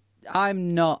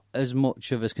I'm not as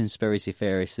much of a conspiracy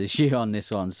theorist as you on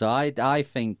this one, so I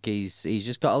think he's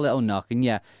just got a little knock,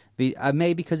 and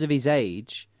maybe because of his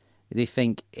age, they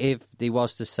think if they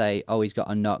was to say, he's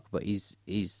got a knock, but he's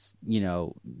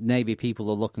maybe people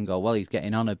will look and go, well, he's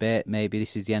getting on a bit. Maybe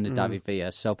this is the end of David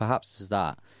Villa. So perhaps there's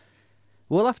that.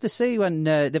 We'll have to see when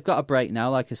they've got a break now,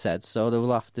 like I said. So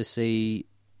we'll have to see,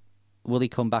 will he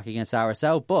come back against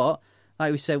RSL? But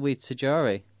like we said with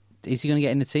Tajori, is he going to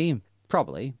get in the team?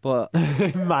 Probably, but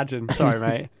imagine.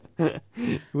 Sorry, mate.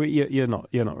 You're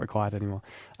not required anymore.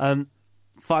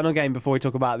 Final game before we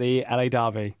talk about the LA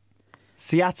Derby.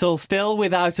 Seattle still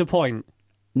without a point.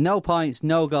 No points,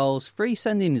 no goals, 3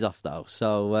 sendings off though.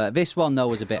 So this one though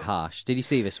was a bit harsh. Did you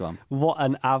see this one? What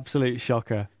an absolute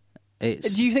shocker! Do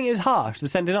you think it was harsh, the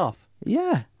sending off?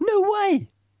 Yeah. No way.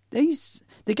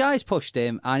 The guy's pushed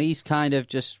him and he's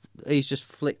just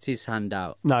flicked his hand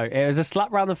out. No, it was a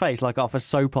slap round the face like off a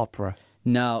soap opera.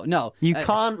 No. You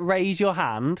can't raise your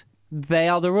hand. They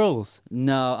are the rules.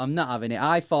 No, I'm not having it.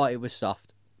 I thought it was soft.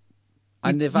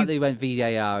 And the fact that he went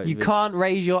VAR... Can't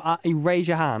raise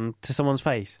your hand to someone's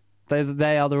face.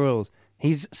 They are the rules.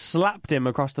 He's slapped him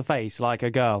across the face like a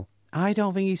girl. I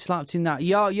don't think he slapped him that.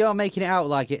 You're making it out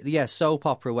like it, soap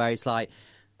opera where it's like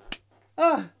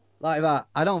that.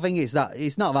 I don't think it's that.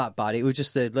 It's not that bad. It was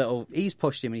just a little. He's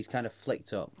pushed him and he's kind of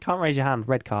flicked up. Can't raise your hand.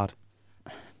 Red card.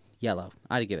 Yellow.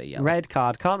 I'd give it yellow. Red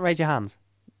card. Can't raise your hand.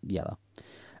 Yellow.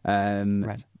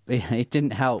 Red. It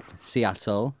didn't help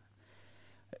Seattle.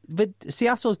 But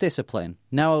Seattle's discipline.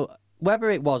 Now, whether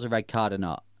it was a red card or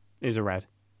not, it was a red.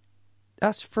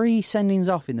 That's 3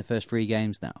 sendings off in the first 3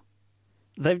 games now.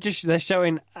 They're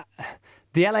showing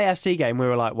the LAFC game. We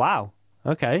were like, wow,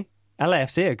 okay,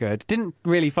 LAFC are good. Didn't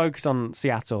really focus on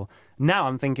Seattle. Now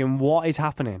I'm thinking, what is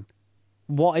happening?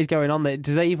 What is going on there?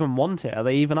 Do they even want it? Are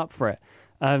they even up for it?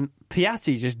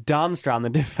 Piatti just danced around the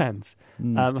defence.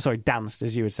 Danced,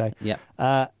 as you would say. Yeah.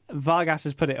 Vargas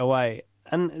has put it away,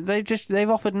 and they've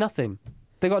offered nothing.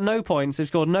 They got no points. They've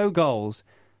scored no goals.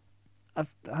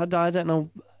 I don't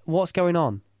know what's going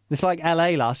on. It's like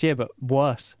LA last year, but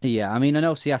worse. Yeah, I mean, I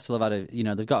know Seattle have had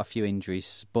they've got a few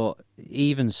injuries, but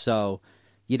even so,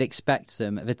 you'd expect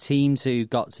them. The teams who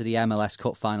got to the MLS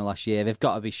Cup final last year, they've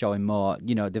got to be showing more.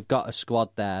 They've got a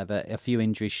squad there that a few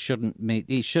injuries shouldn't.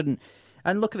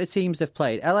 And look at the teams they've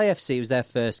played. LAFC was their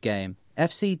first game.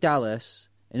 FC Dallas,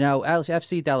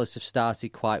 FC Dallas have started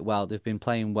quite well. They've been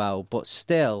playing well, but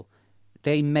still,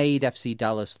 they made FC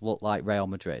Dallas look like Real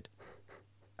Madrid.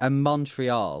 And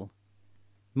Montreal.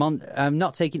 I'm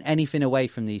not taking anything away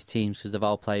from these teams because they've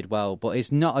all played well, but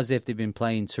it's not as if they've been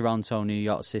playing Toronto, New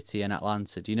York City and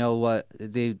Atlanta. Do you know what?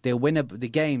 They win the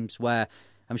games where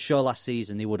I'm sure last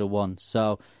season they would have won.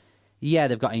 So, yeah,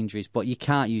 they've got injuries, but you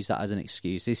can't use that as an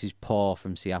excuse. This is poor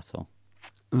from Seattle.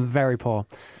 Very poor.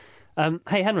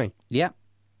 Hey, Henry. Yeah?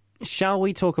 Shall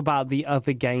we talk about the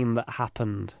other game that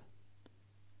happened?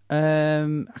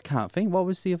 I can't think. What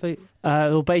was the other?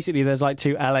 Well, basically, there's like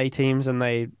 2 LA teams, and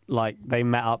they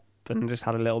met up and just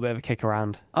had a little bit of a kick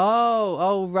around.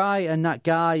 Oh, right. And that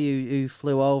guy who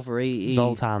flew over,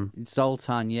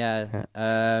 Zoltan, yeah.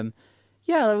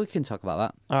 Yeah, we can talk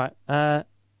about that. All right.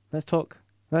 Let's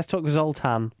talk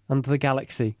Zoltan and the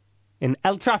Galaxy in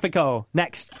El Tráfico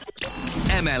next.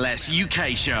 MLS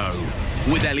UK show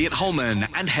with Elliot Holman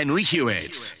and Henry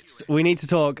Hewitt. We need to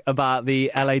talk about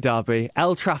the LA derby,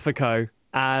 El Tráfico,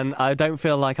 and I don't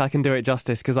feel like I can do it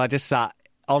justice because I just sat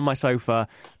on my sofa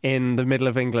in the middle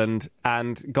of England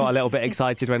and got a little bit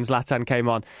excited when Zlatan came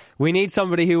on. We need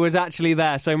somebody who was actually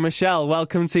there. So, Michelle,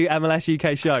 welcome to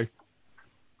MLS UK show.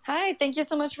 Hi, thank you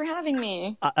so much for having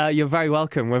me. You're very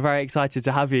welcome. We're very excited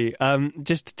to have you.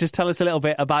 Just tell us a little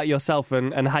bit about yourself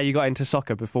and how you got into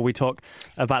soccer before we talk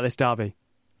about this derby.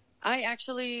 I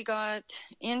actually got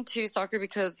into soccer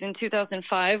because in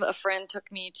 2005, a friend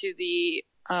took me to the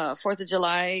 4th of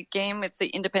July game. It's the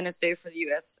Independence Day for the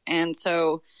U.S. And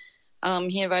so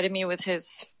he invited me with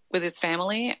his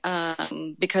family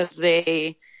because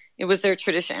it was their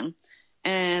tradition.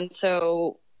 And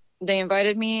so they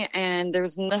invited me, and there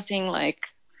was nothing like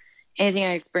anything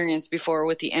I experienced before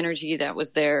with the energy that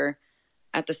was there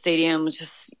at the stadium.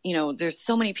 Just, there's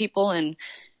so many people, and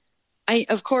I,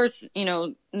 of course,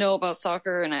 know about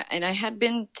soccer, and I had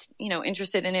been,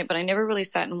 interested in it, but I never really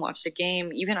sat and watched a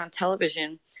game, even on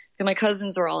television, because my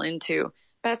cousins were all into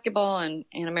basketball and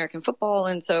American football,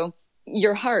 and so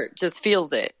your heart just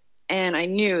feels it. And I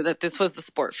knew that this was the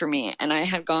sport for me, and I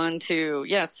had gone to,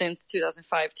 since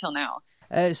 2005 till now.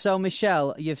 So,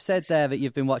 Michelle, you've said there that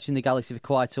you've been watching the Galaxy for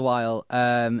quite a while.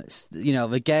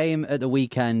 The game at the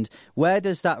weekend, where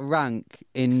does that rank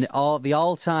in the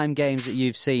all-time games that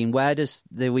you've seen? Where does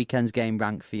the weekend's game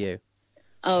rank for you?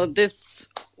 Oh, this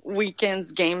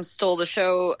weekend's game stole the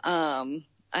show. I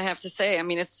have to say, I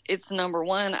mean, it's number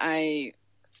one. I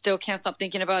still can't stop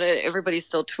thinking about it. Everybody's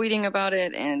still tweeting about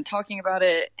it and talking about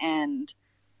it, and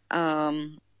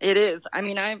it is. I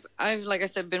mean, I've like I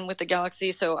said, been with the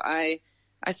Galaxy, so I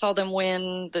saw them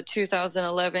win the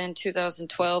 2011,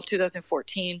 2012,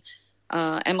 2014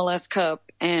 MLS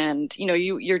Cup, and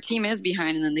your team is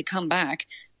behind, and then they come back.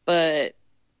 But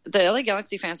the LA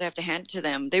Galaxy fans, I have to hand it to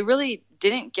them. They really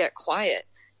didn't get quiet,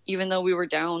 even though we were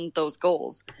down those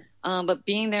goals. But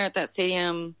being there at that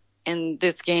stadium in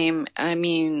this game, I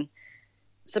mean,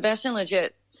 Sebastian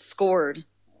Lletget scored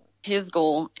his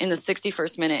goal in the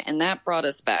 61st minute, and that brought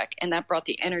us back, and that brought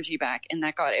the energy back, and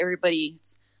that got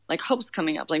everybody's hopes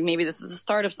coming up, like maybe this is the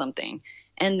start of something.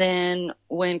 And then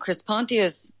when Chris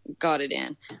Pontius got it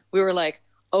in, we were like,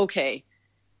 okay,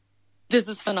 this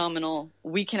is phenomenal.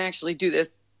 We can actually do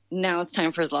this. Now it's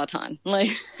time for Zlatan.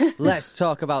 Let's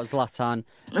talk about Zlatan.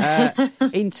 Yes,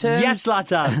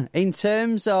 Zlatan. In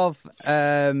terms of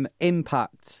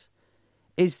impact,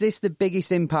 is this the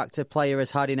biggest impact a player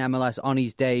has had in MLS on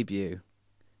his debut?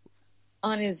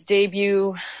 On his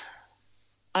debut,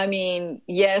 I mean,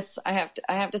 yes, I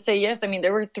have to say yes. I mean,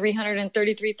 there were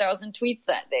 333,000 tweets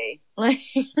that day. Like,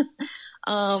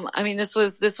 I mean, this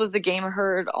was the game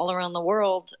heard all around the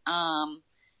world. And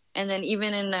then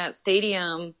even in that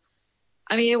stadium,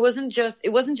 I mean, it wasn't just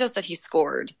that he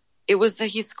scored. It was that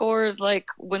he scored like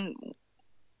when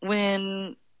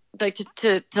like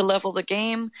to level the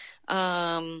game.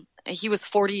 He was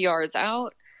 40 yards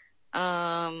out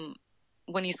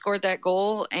when he scored that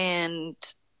goal, and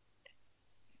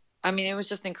I mean, it was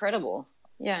just incredible.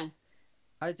 Yeah.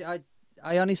 I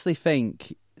honestly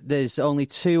think there's only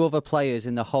two other players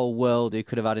in the whole world who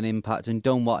could have had an impact and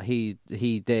done what he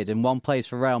did, and one plays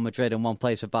for Real Madrid and one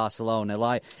plays for Barcelona.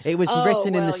 Like, it was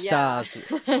written in the stars.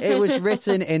 It was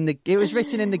written in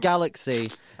the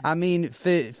galaxy. I mean,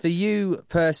 for you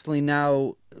personally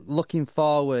now, looking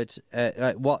forward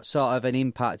at what sort of an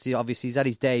impact, obviously he's had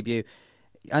his debut.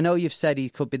 I know you've said he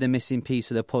could be the missing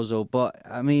piece of the puzzle, but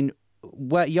I mean,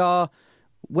 where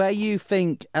you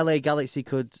think LA Galaxy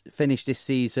could finish this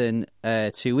season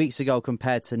 2 weeks ago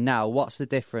compared to now, what's the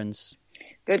difference?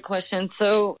 Good question.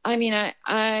 So, I mean,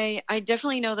 I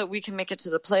definitely know that we can make it to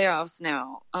the playoffs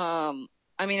now.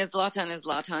 I mean, Zlatan is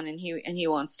Zlatan, and he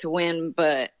wants to win,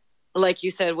 but like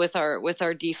you said, with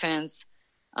our defense,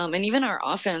 and even our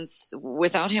offense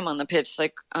without him on the pitch,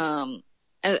 like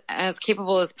as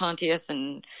capable as Pontius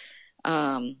and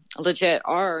Lletget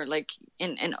are, like,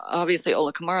 and obviously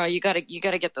Ola Kamara, you gotta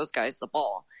get those guys the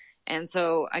ball. And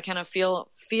so I kind of feel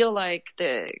like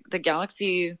the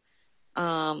Galaxy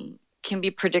can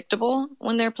be predictable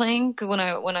when they're playing. When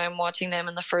I'm watching them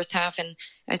in the first half and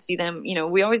I see them, you know,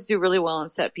 we always do really well in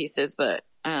set pieces, but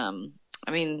I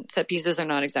mean, set pieces are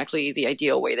not exactly the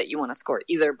ideal way that you want to score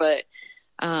either, but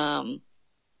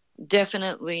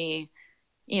definitely,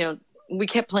 you know, we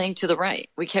kept playing to the right.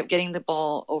 We kept getting the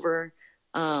ball over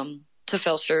to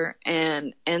Feltscher,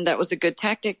 and that was a good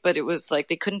tactic, but it was like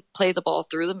they couldn't play the ball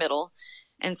through the middle.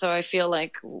 And so I feel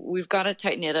like we've got to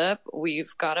tighten it up.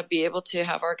 We've got to be able to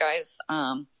have our guys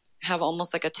have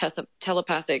almost like a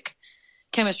telepathic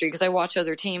chemistry, because I watch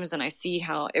other teams and I see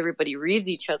how everybody reads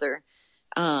each other.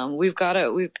 We've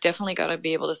definitely got to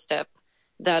be able to step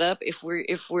that up if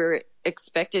we're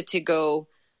expected to go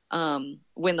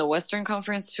win the Western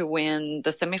Conference, to win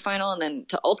the semifinal, and then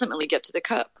to ultimately get to the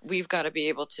Cup. We've got to be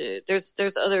able to.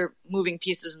 There's other moving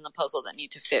pieces in the puzzle that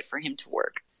need to fit for him to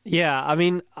work. Yeah, I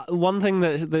mean, one thing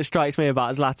that strikes me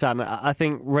about Zlatan, I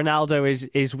think Ronaldo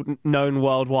is known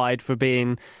worldwide for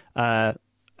being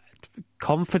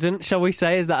confident, shall we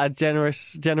say? Is that a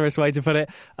generous way to put it?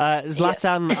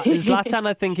 Zlatan, yes. Zlatan,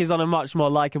 I think, is on a much more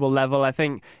likable level. I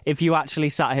think if you actually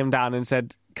sat him down and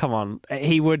said, come on,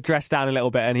 he would dress down a little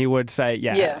bit and he would say,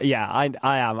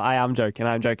 I am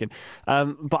joking.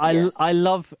 But I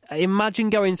love, imagine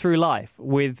going through life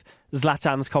with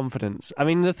Zlatan's confidence. I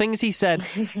mean, the things he said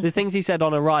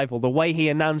on arrival, the way he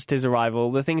announced his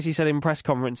arrival, the things he said in press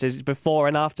conferences before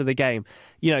and after the game,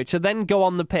 you know, to then go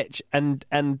on the pitch and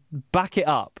back it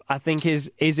up, I think is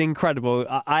incredible.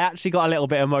 I actually got a little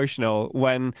bit emotional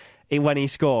when he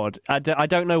scored. I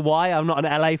don't know why. I'm not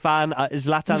an LA fan.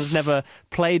 Zlatan's never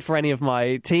played for any of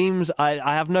my teams.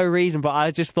 I have no reason, but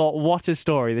I just thought, what a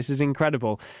story. This is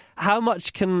incredible. How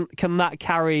much can that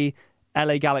carry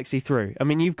LA Galaxy through? I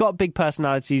mean, you've got big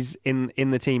personalities in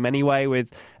the team anyway,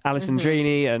 with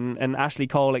Alessandrini and Ashley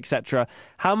Cole, etc.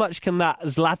 How much can that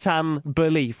Zlatan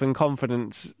belief and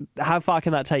confidence, how far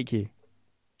can that take you?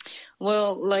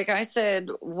 Well, like I said,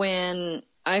 when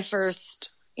I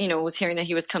first was hearing that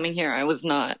he was coming here, I was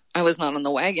not on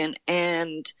the wagon.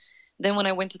 And then when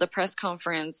I went to the press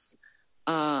conference,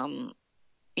 you're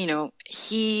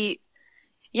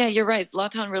right.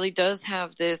 Zlatan really does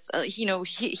have this,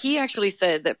 he actually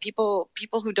said that people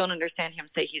who don't understand him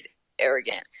say he's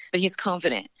arrogant, but he's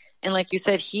confident. And like you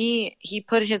said, he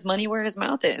put his money where his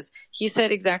mouth is. He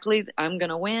said exactly, I'm going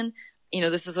to win.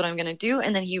 This is what I'm going to do.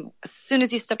 And then as soon as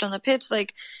he stepped on the pitch,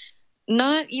 like,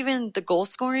 not even the goal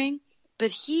scoring,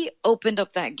 but he opened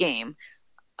up that game.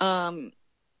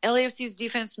 LAFC's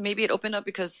defense, maybe it opened up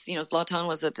because, Zlatan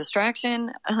was a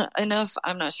distraction enough.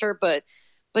 I'm not sure, but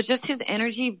just his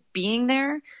energy being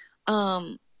there,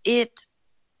 it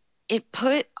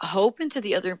put hope into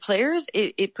the other players.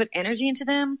 It put energy into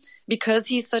them because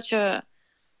he's such a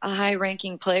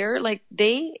high-ranking player. Like,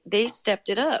 they stepped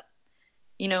it up,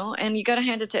 and you got to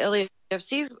hand it to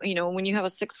LAFC, when you have a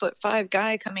 6'5"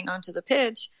 guy coming onto the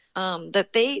pitch,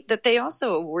 that they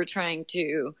also were trying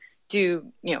to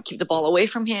keep the ball away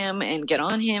from him and get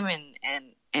on him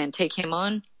and take him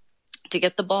on to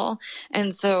get the ball.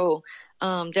 And so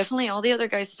definitely all the other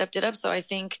guys stepped it up. So I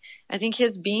think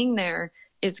his being there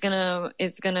is gonna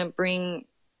bring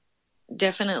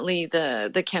definitely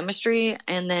the chemistry,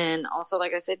 and then also,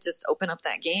 like I said, just open up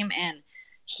that game. And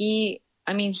he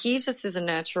just is a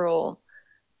natural,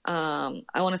 I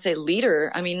want to say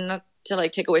leader. I mean, not to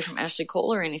like take away from Ashley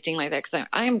Cole or anything like that, because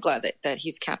I am glad that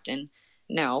he's captain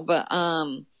now. But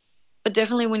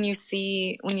definitely when you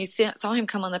saw him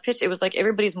come on the pitch, it was like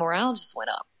everybody's morale just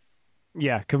went up.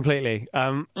 Yeah, completely.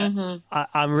 I'm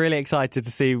really excited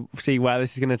to see where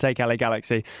this is going to take LA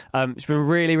Galaxy. It's been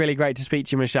really, really great to speak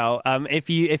to you, Michelle. If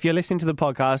you're listening to the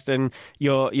podcast and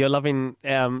you're loving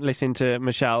listening to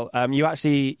Michelle, you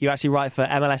actually write for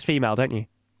MLS Female, don't you?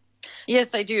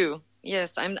 Yes, I do.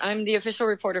 Yes, I'm the official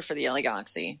reporter for the LA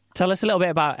Galaxy. Tell us a little bit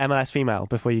about MLS Female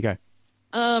before you go.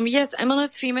 Yes,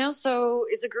 MLS Female, so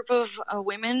is a group of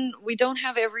women. We don't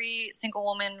have every single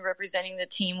woman representing the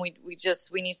team. We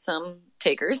need some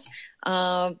takers.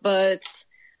 But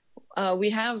we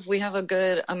have a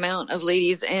good amount of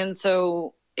ladies, and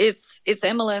so it's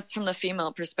MLS from the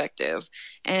female perspective.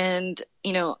 And,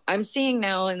 you know, I'm seeing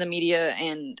now in the media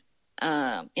and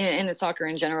in soccer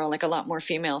in general, like a lot more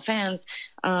female fans.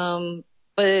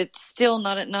 But still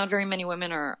not very many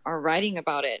women are writing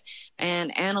about it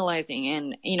and analyzing.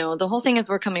 And, you know, the whole thing is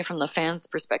we're coming from the fans'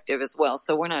 perspective as well.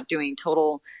 So we're not doing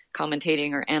total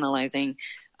commentating or analyzing.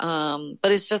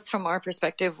 But it's just from our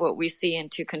perspective, what we see,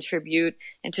 and to contribute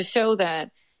and to show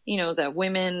that, you know, that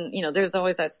women, you know, there's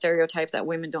always that stereotype that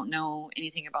women don't know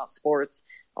anything about sports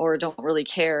or don't really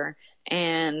care.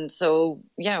 And so,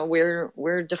 yeah,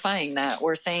 we're defying that.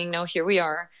 We're saying, no, here we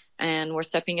are, and we're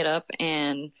stepping it up.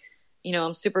 And, you know,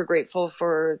 I'm super grateful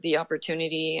for the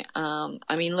opportunity.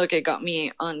 I mean, look, it got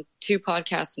me on 2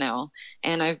 podcasts now,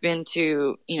 and I've been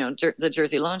to, you know, the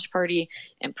Jersey launch party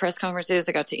and press conferences.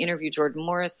 I got to interview Jordan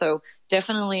Morris. So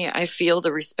definitely I feel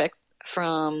the respect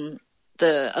from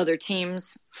the other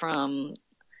teams, from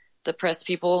the press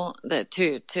people, that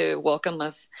to welcome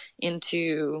us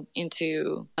into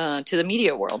the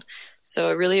media world. So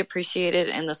I really appreciate it,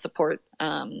 and the support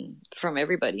from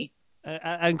everybody.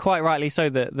 And quite rightly so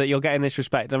that you're getting this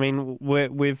respect. I mean,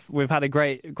 we've had a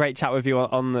great chat with you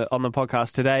on the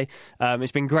podcast today.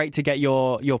 It's been great to get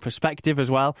your perspective as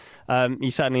well.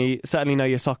 You certainly know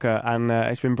your soccer, and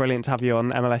it's been brilliant to have you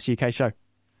on MLS UK show.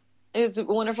 It was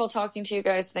wonderful talking to you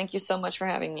guys. Thank you so much for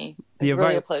having me. It's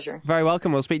really a pleasure. Very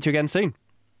welcome. We'll speak to you again soon.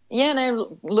 Yeah, and I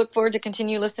look forward to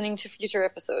continue listening to future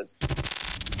episodes.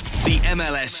 The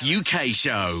MLS UK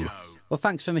show. Well,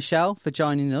 thanks for Michelle for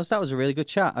joining us. That was a really good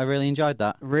chat. I really enjoyed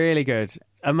that. Really good.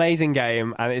 Amazing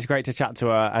game, and it's great to chat to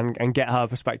her and get her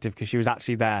perspective, because she was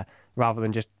actually there rather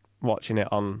than just watching it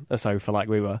on a sofa like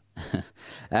we were.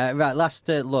 Right, last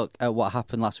look at what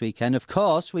happened last weekend. Of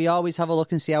course, we always have a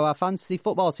look and see how our fantasy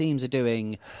football teams are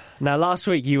doing. Now, last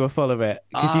week you were full of it,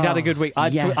 because you'd had a good week.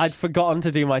 I'd forgotten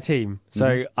to do my team,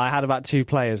 so I had about 2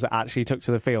 players that actually took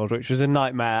to the field, which was a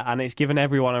nightmare, and it's given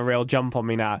everyone a real jump on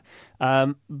me now.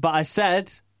 But I said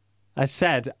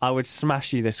I would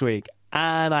smash you this week,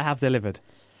 and I have delivered.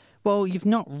 Well, you've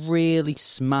not really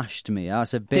smashed me.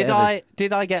 That's a bit.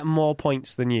 Did I get more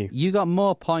points than you? You got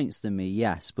more points than me,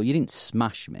 yes, but you didn't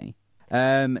smash me.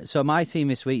 So my team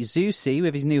this week, Zusi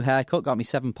with his new haircut got me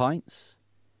 7 points.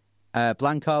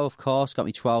 Blanco, of course, got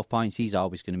me 12 points. He's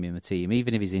always going to be in my team.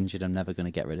 Even if he's injured, I'm never going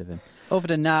to get rid of him. Other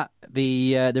than that,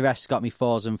 the rest got me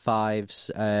 4s and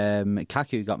 5s.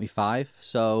 Kaku got me 5,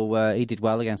 so he did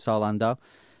well against Orlando.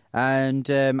 And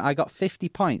I got 50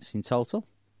 points in total.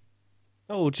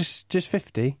 Oh, just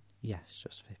 50? Yes,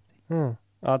 just 50. Oh,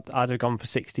 I'd have gone for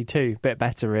 62. Bit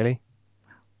better, really.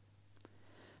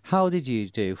 How did you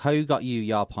do? Who got you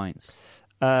your points?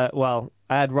 Well,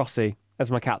 I had Rossi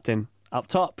as my captain up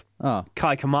top. Oh.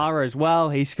 Kai Kamara as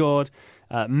well. He scored.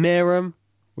 Miram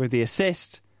with the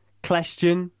assist.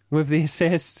 Klestjan with the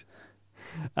assist.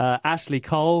 Ashley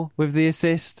Cole with the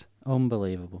assist.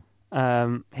 Unbelievable.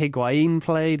 Higuain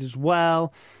played as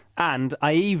well. And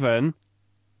I even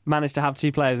managed to have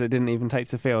 2 players that didn't even take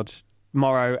to the field,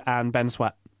 Morrow and Ben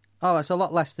Sweat. Oh, that's a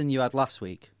lot less than you had last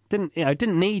week. Didn't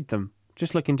need them.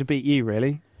 Just looking to beat you,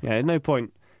 really. Yeah, no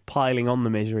point piling on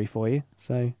the misery for you.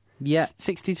 So, yeah,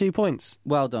 62 points.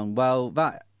 Well done. Well,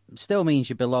 that still means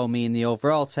you're below me in the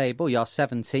overall table. You're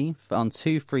 17th on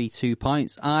 232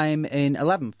 points. I'm in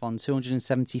 11th on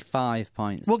 275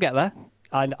 points. We'll get there.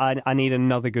 I need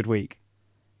another good week.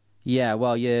 Yeah,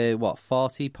 well, you're,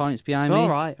 40 points behind me? All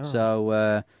right.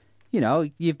 So,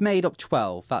 you've made up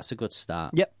 12. That's a good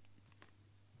start. Yep.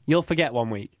 You'll forget 1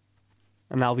 week,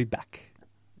 and I'll be back.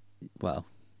 Well,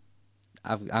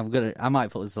 I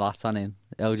might put Zlatan in.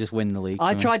 He'll just win the league.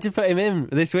 I tried to put him in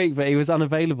this week, but he was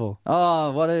unavailable.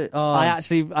 Oh, I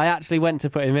actually went to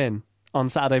put him in on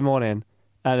Saturday morning,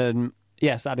 and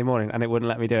Saturday morning, and it wouldn't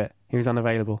let me do it. He was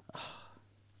unavailable.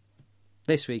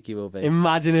 This week he will be.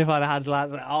 Imagine if I'd had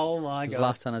Zlatan. Oh, my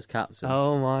God. Zlatan as captain.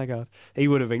 Oh, my God. He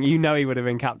would have been. He would have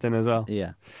been captain as well.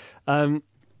 Yeah.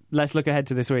 Let's look ahead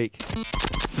to this week.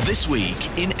 This week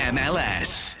in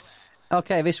MLS.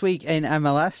 Okay, this week in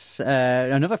MLS,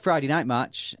 another Friday night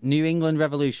match, New England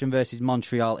Revolution versus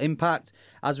Montreal Impact.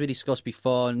 As we discussed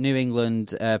before, New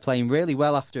England playing really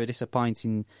well after a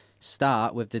disappointing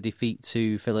start with the defeat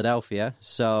to Philadelphia.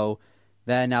 So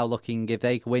they're now looking, if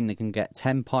they win, they can get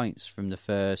 10 points from the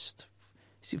first,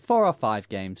 is it 4 or 5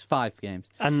 games? 5 games.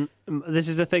 And this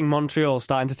is the thing, Montreal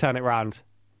starting to turn it round.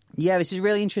 Yeah, this is a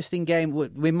really interesting game.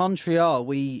 With Montreal,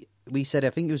 we said,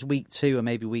 I think it was week 2 or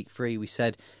maybe week 3, we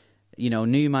said,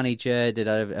 new manager, did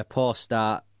a poor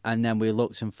start, and then we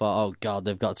looked and thought, oh, God,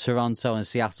 they've got Toronto and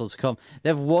Seattle to come.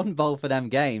 They've won both of them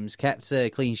games, kept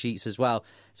clean sheets as well.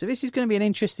 So this is going to be an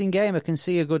interesting game. I can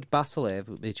see a good battle here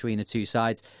between the two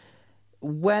sides.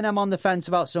 When I'm on the fence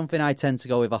about something, I tend to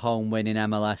go with a home win in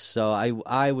MLS, so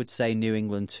I would say New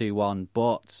England 2-1.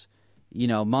 But,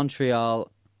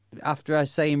 Montreal, after I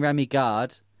say Remy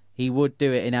Gard, he would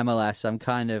do it in MLS. I'm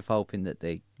kind of hoping that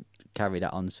they carry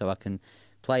that on so I can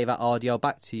play that audio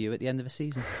back to you at the end of the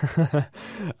season.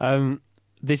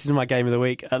 This is my game of the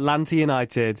week. Atlanta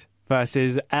United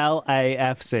versus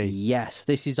LAFC. Yes,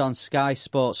 this is on Sky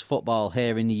Sports Football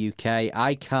here in the UK.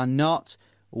 I cannot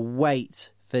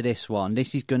wait for this one.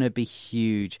 This is going to be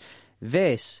huge.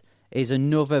 This is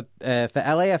another... for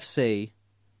LAFC,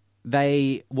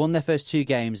 they won their first 2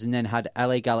 games and then had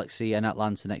LA Galaxy and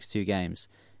Atlanta next 2 games.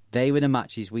 They were the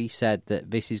matches we said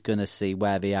that this is going to see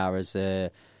where they are as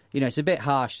a... it's a bit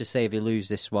harsh to say if they lose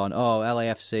this one. Oh,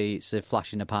 LAFC, it's a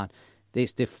flash in the pan. They're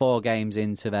 4 games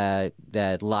into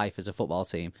their life as a football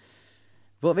team.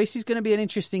 But this is going to be an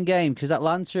interesting game because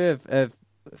Atlanta have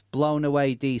blown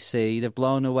away DC. They've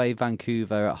blown away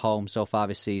Vancouver at home so far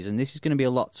this season. This is going to be a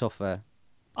lot tougher.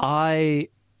 I'm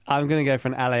going to go for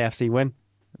an LAFC win.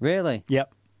 Really?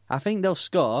 Yep. I think they'll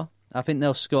score. I think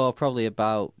they'll score probably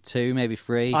about 2, maybe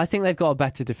 3. I think they've got a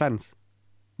better defence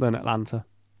than Atlanta.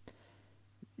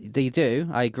 They do.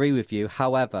 I agree with you.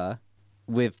 However,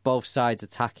 with both sides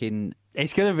attacking...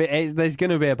 There's going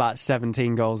to be about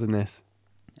 17 goals in this.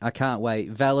 I can't wait.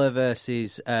 Vela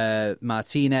versus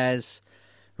Martinez.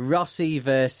 Rossi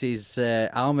versus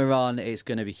Almiron. It's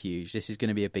going to be huge. This is going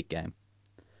to be a big game.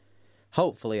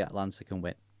 Hopefully Atlanta can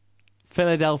win.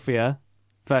 Philadelphia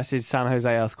versus San Jose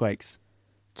Earthquakes.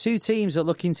 2 teams are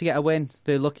looking to get a win.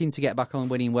 They're looking to get back on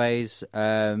winning ways.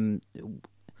 I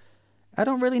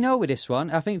don't really know with this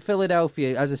one. I think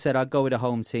Philadelphia, as I said, I'd go with a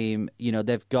home team.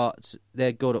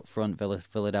 They're good up front,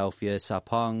 Philadelphia.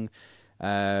 Sapong,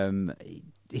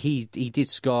 he did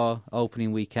score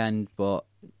opening weekend, but,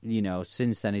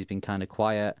 since then he's been kind of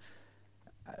quiet.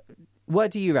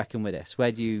 What do you reckon with this?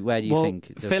 Where do you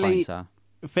think the points are?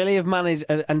 Philly have managed,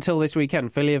 until this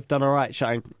weekend, Philly have done all right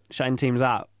shutting teams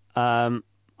out.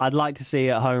 I'd like to see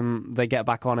at home they get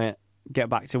back on it, get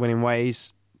back to winning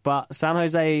ways. But San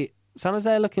Jose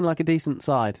are looking like a decent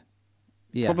side.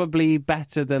 Yeah. Probably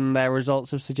better than their results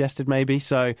have suggested, maybe.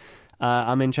 So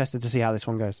I'm interested to see how this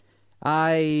one goes.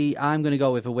 I'm going to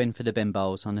go with a win for the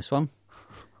Bimbos on this one.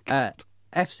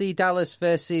 FC Dallas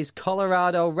versus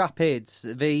Colorado Rapids.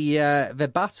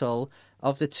 The battle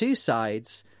of the 2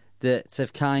 sides that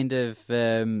have kind of...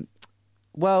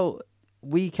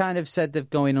 we kind of said they're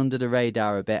going under the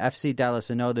radar a bit. FC Dallas,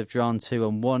 I know they've drawn 2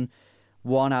 and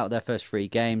won out of their first 3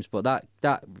 games, but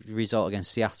that result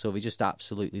against Seattle, we just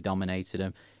absolutely dominated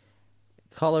them.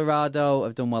 Colorado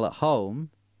have done well at home.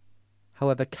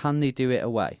 However, can they do it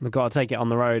away? They've got to take it on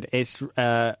the road. It's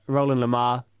Roland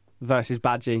Lamar versus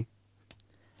Badgie.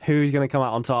 Who's going to come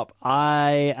out on top?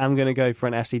 I am going to go for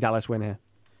an FC Dallas win here.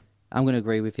 I'm going to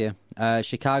agree with you.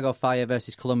 Chicago Fire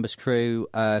versus Columbus Crew.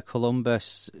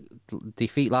 Columbus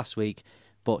defeat last week,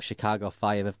 but Chicago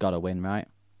Fire have got to win, right?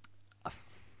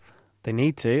 They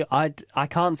need to. I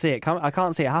can't see it. I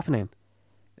can't see it happening.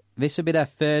 This will be their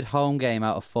 3rd home game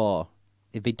out of 4.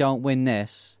 If they don't win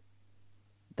this,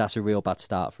 that's a real bad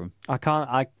start for them.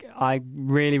 I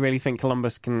really, really think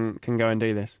Columbus can go and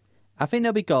do this. I think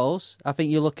there'll be goals. I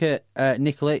think you look at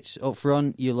Nikolic up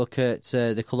front. You look at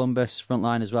the Columbus front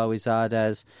line as well with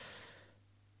Zardes.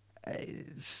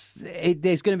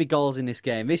 There's going to be goals in this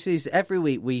game. This is every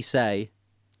week we say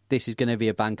this is going to be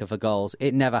a banker for goals.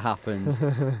 It never happens.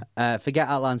 Forget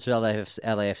Atlanta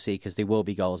LAFC because there will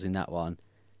be goals in that one.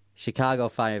 Chicago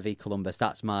Fire v Columbus.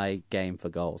 That's my game for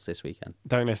goals this weekend.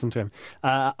 Don't listen to him.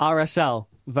 RSL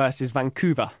versus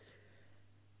Vancouver.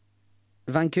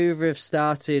 Vancouver have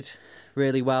started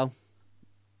really well.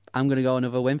 I'm going to go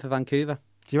another win for Vancouver.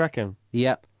 Do you reckon?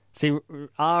 Yep. See,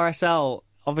 RSL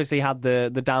obviously had the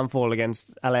downfall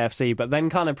against LAFC, but then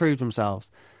kind of proved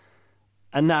themselves.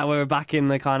 And now we're back in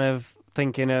the kind of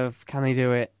thinking of, can they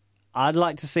do it? I'd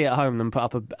like to see at home them put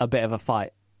up a bit of a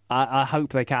fight. I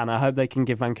hope they can. I hope they can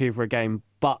give Vancouver a game,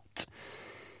 but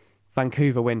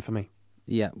Vancouver win for me.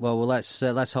 Yeah, well, let's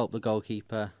hope the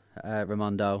goalkeeper,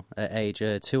 Raimondo, at age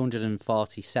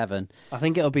 247. I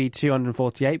think it'll be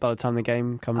 248 by the time the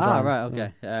game comes on. Right,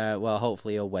 okay. Yeah. Well,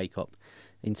 hopefully he'll wake up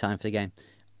in time for the game.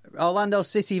 Orlando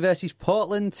City versus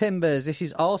Portland Timbers. This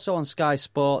is also on Sky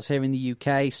Sports here in the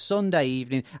UK, Sunday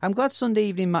evening. I'm glad Sunday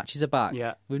evening matches are back.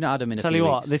 Yeah. We've not had them in a few weeks. Tell you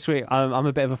what, this week I'm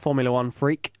a bit of a Formula One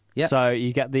freak. Yep. So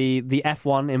you get the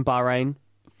F1 in Bahrain,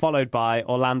 followed by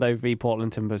Orlando v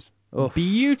Portland Timbers. Oof.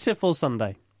 Beautiful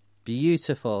Sunday.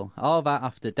 Beautiful. All that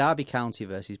after Derby County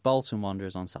versus Bolton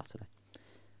Wanderers on Saturday.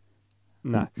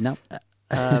 No. No.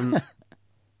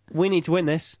 We need to win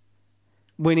this.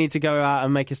 We need to go out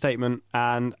and make a statement.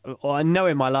 And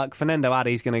knowing my luck, Fernando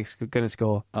Adi's going to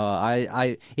score.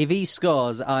 Oh, if he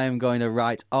scores, I am going to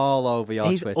write all over your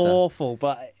He's Twitter. He's awful,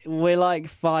 but we're like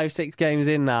 5-6 games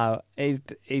in now.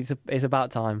 It's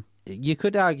about time. You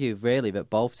could argue, really,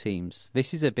 that both teams...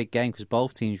 This is a big game because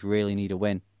both teams really need a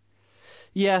win.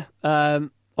 Yeah.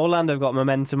 Orlando have got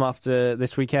momentum after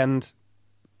this weekend.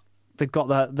 They've got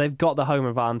the home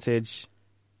advantage.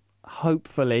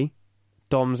 Hopefully,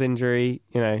 Dom's injury,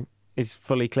 is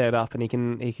fully cleared up, and he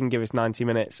can give us 90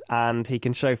 minutes, and he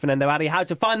can show Fernando Adi how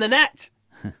to find the net.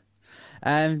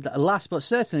 And last but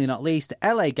certainly not least,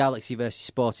 LA Galaxy versus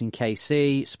Sporting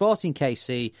KC. Sporting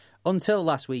KC, until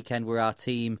last weekend, were our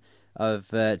team of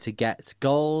to get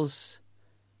goals.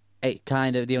 They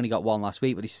only got one last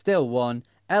week, but they still won.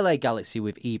 LA Galaxy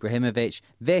with Ibrahimovic.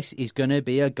 This is going to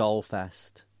be a goal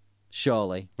fest,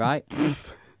 surely, right?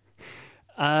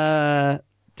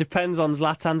 Depends on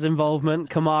Zlatan's involvement.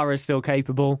 Kamara's still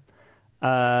capable.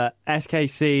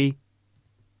 SKC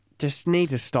just need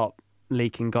to stop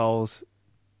leaking goals.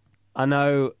 I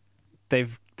know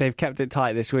they've kept it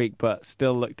tight this week, but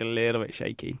still looked a little bit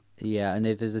shaky. Yeah, and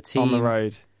if there's a team on the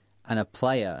road and a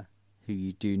player who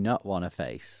you do not want to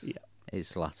face,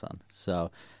 it's Zlatan.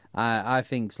 So I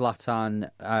think Zlatan.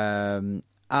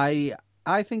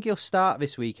 I think he'll start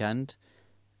this weekend.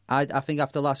 I think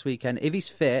after last weekend, if he's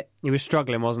fit... He was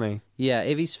struggling, wasn't he? Yeah,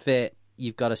 if he's fit,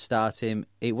 you've got to start him.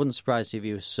 It wouldn't surprise you if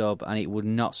he was sub, and it would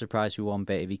not surprise you one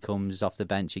bit if he comes off the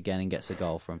bench again and gets a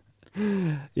goal from.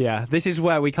 Yeah, this is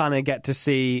where we kind of get to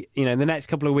see, the next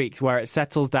couple of weeks where it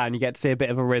settles down, you get to see a bit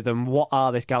of a rhythm. What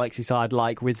are this Galaxy side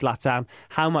like with Zlatan?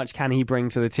 How much can he bring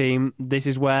to the team? This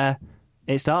is where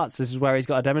it starts. This is where he's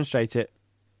got to demonstrate it.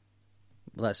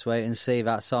 Let's wait and see.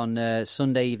 That's on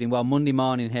Sunday evening. Well, Monday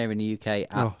morning here in the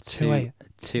UK at 2 a.m.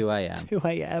 2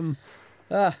 a.m.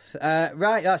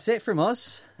 Right, that's it from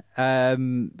us.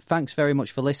 Thanks very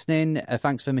much for listening.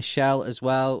 Thanks for Michelle as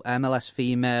well. MLS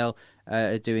Female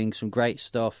are doing some great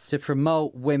stuff to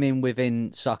promote women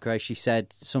within soccer. As she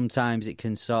said, sometimes it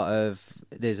can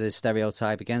there's a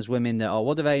stereotype against women that,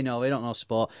 what do they know? They don't know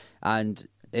sport. And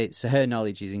her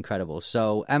knowledge is incredible.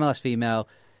 So MLS Female,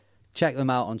 check them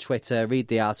out on Twitter, read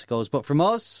the articles. But from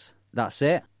us, that's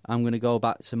it. I'm going to go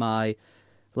back to my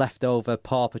leftover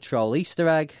Paw Patrol Easter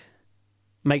egg.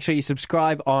 Make sure you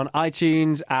subscribe on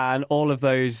iTunes and all of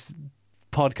those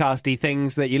podcasty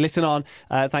things that you listen on.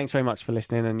 Thanks very much for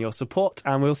listening and your support,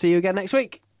 and we'll see you again next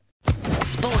week.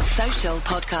 Sports Social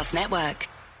Podcast Network.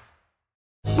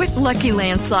 With Lucky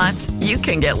Land Slots, you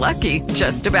can get lucky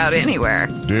just about anywhere.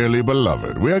 Dearly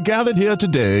beloved, we are gathered here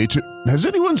today to... Has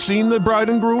anyone seen the bride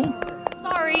and groom?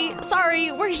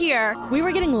 Sorry, we're here. We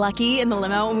were getting lucky in the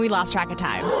limo and we lost track of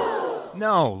time.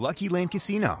 No, Lucky Land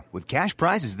Casino, with cash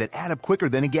prizes that add up quicker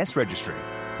than a guest registry.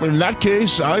 In that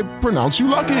case, I pronounce you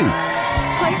lucky.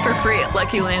 Play for free at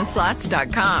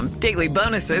LuckyLandSlots.com. Daily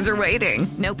bonuses are waiting.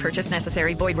 No purchase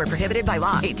necessary. Void where prohibited by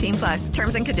law. 18+.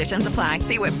 Terms and conditions apply.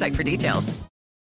 See website for details.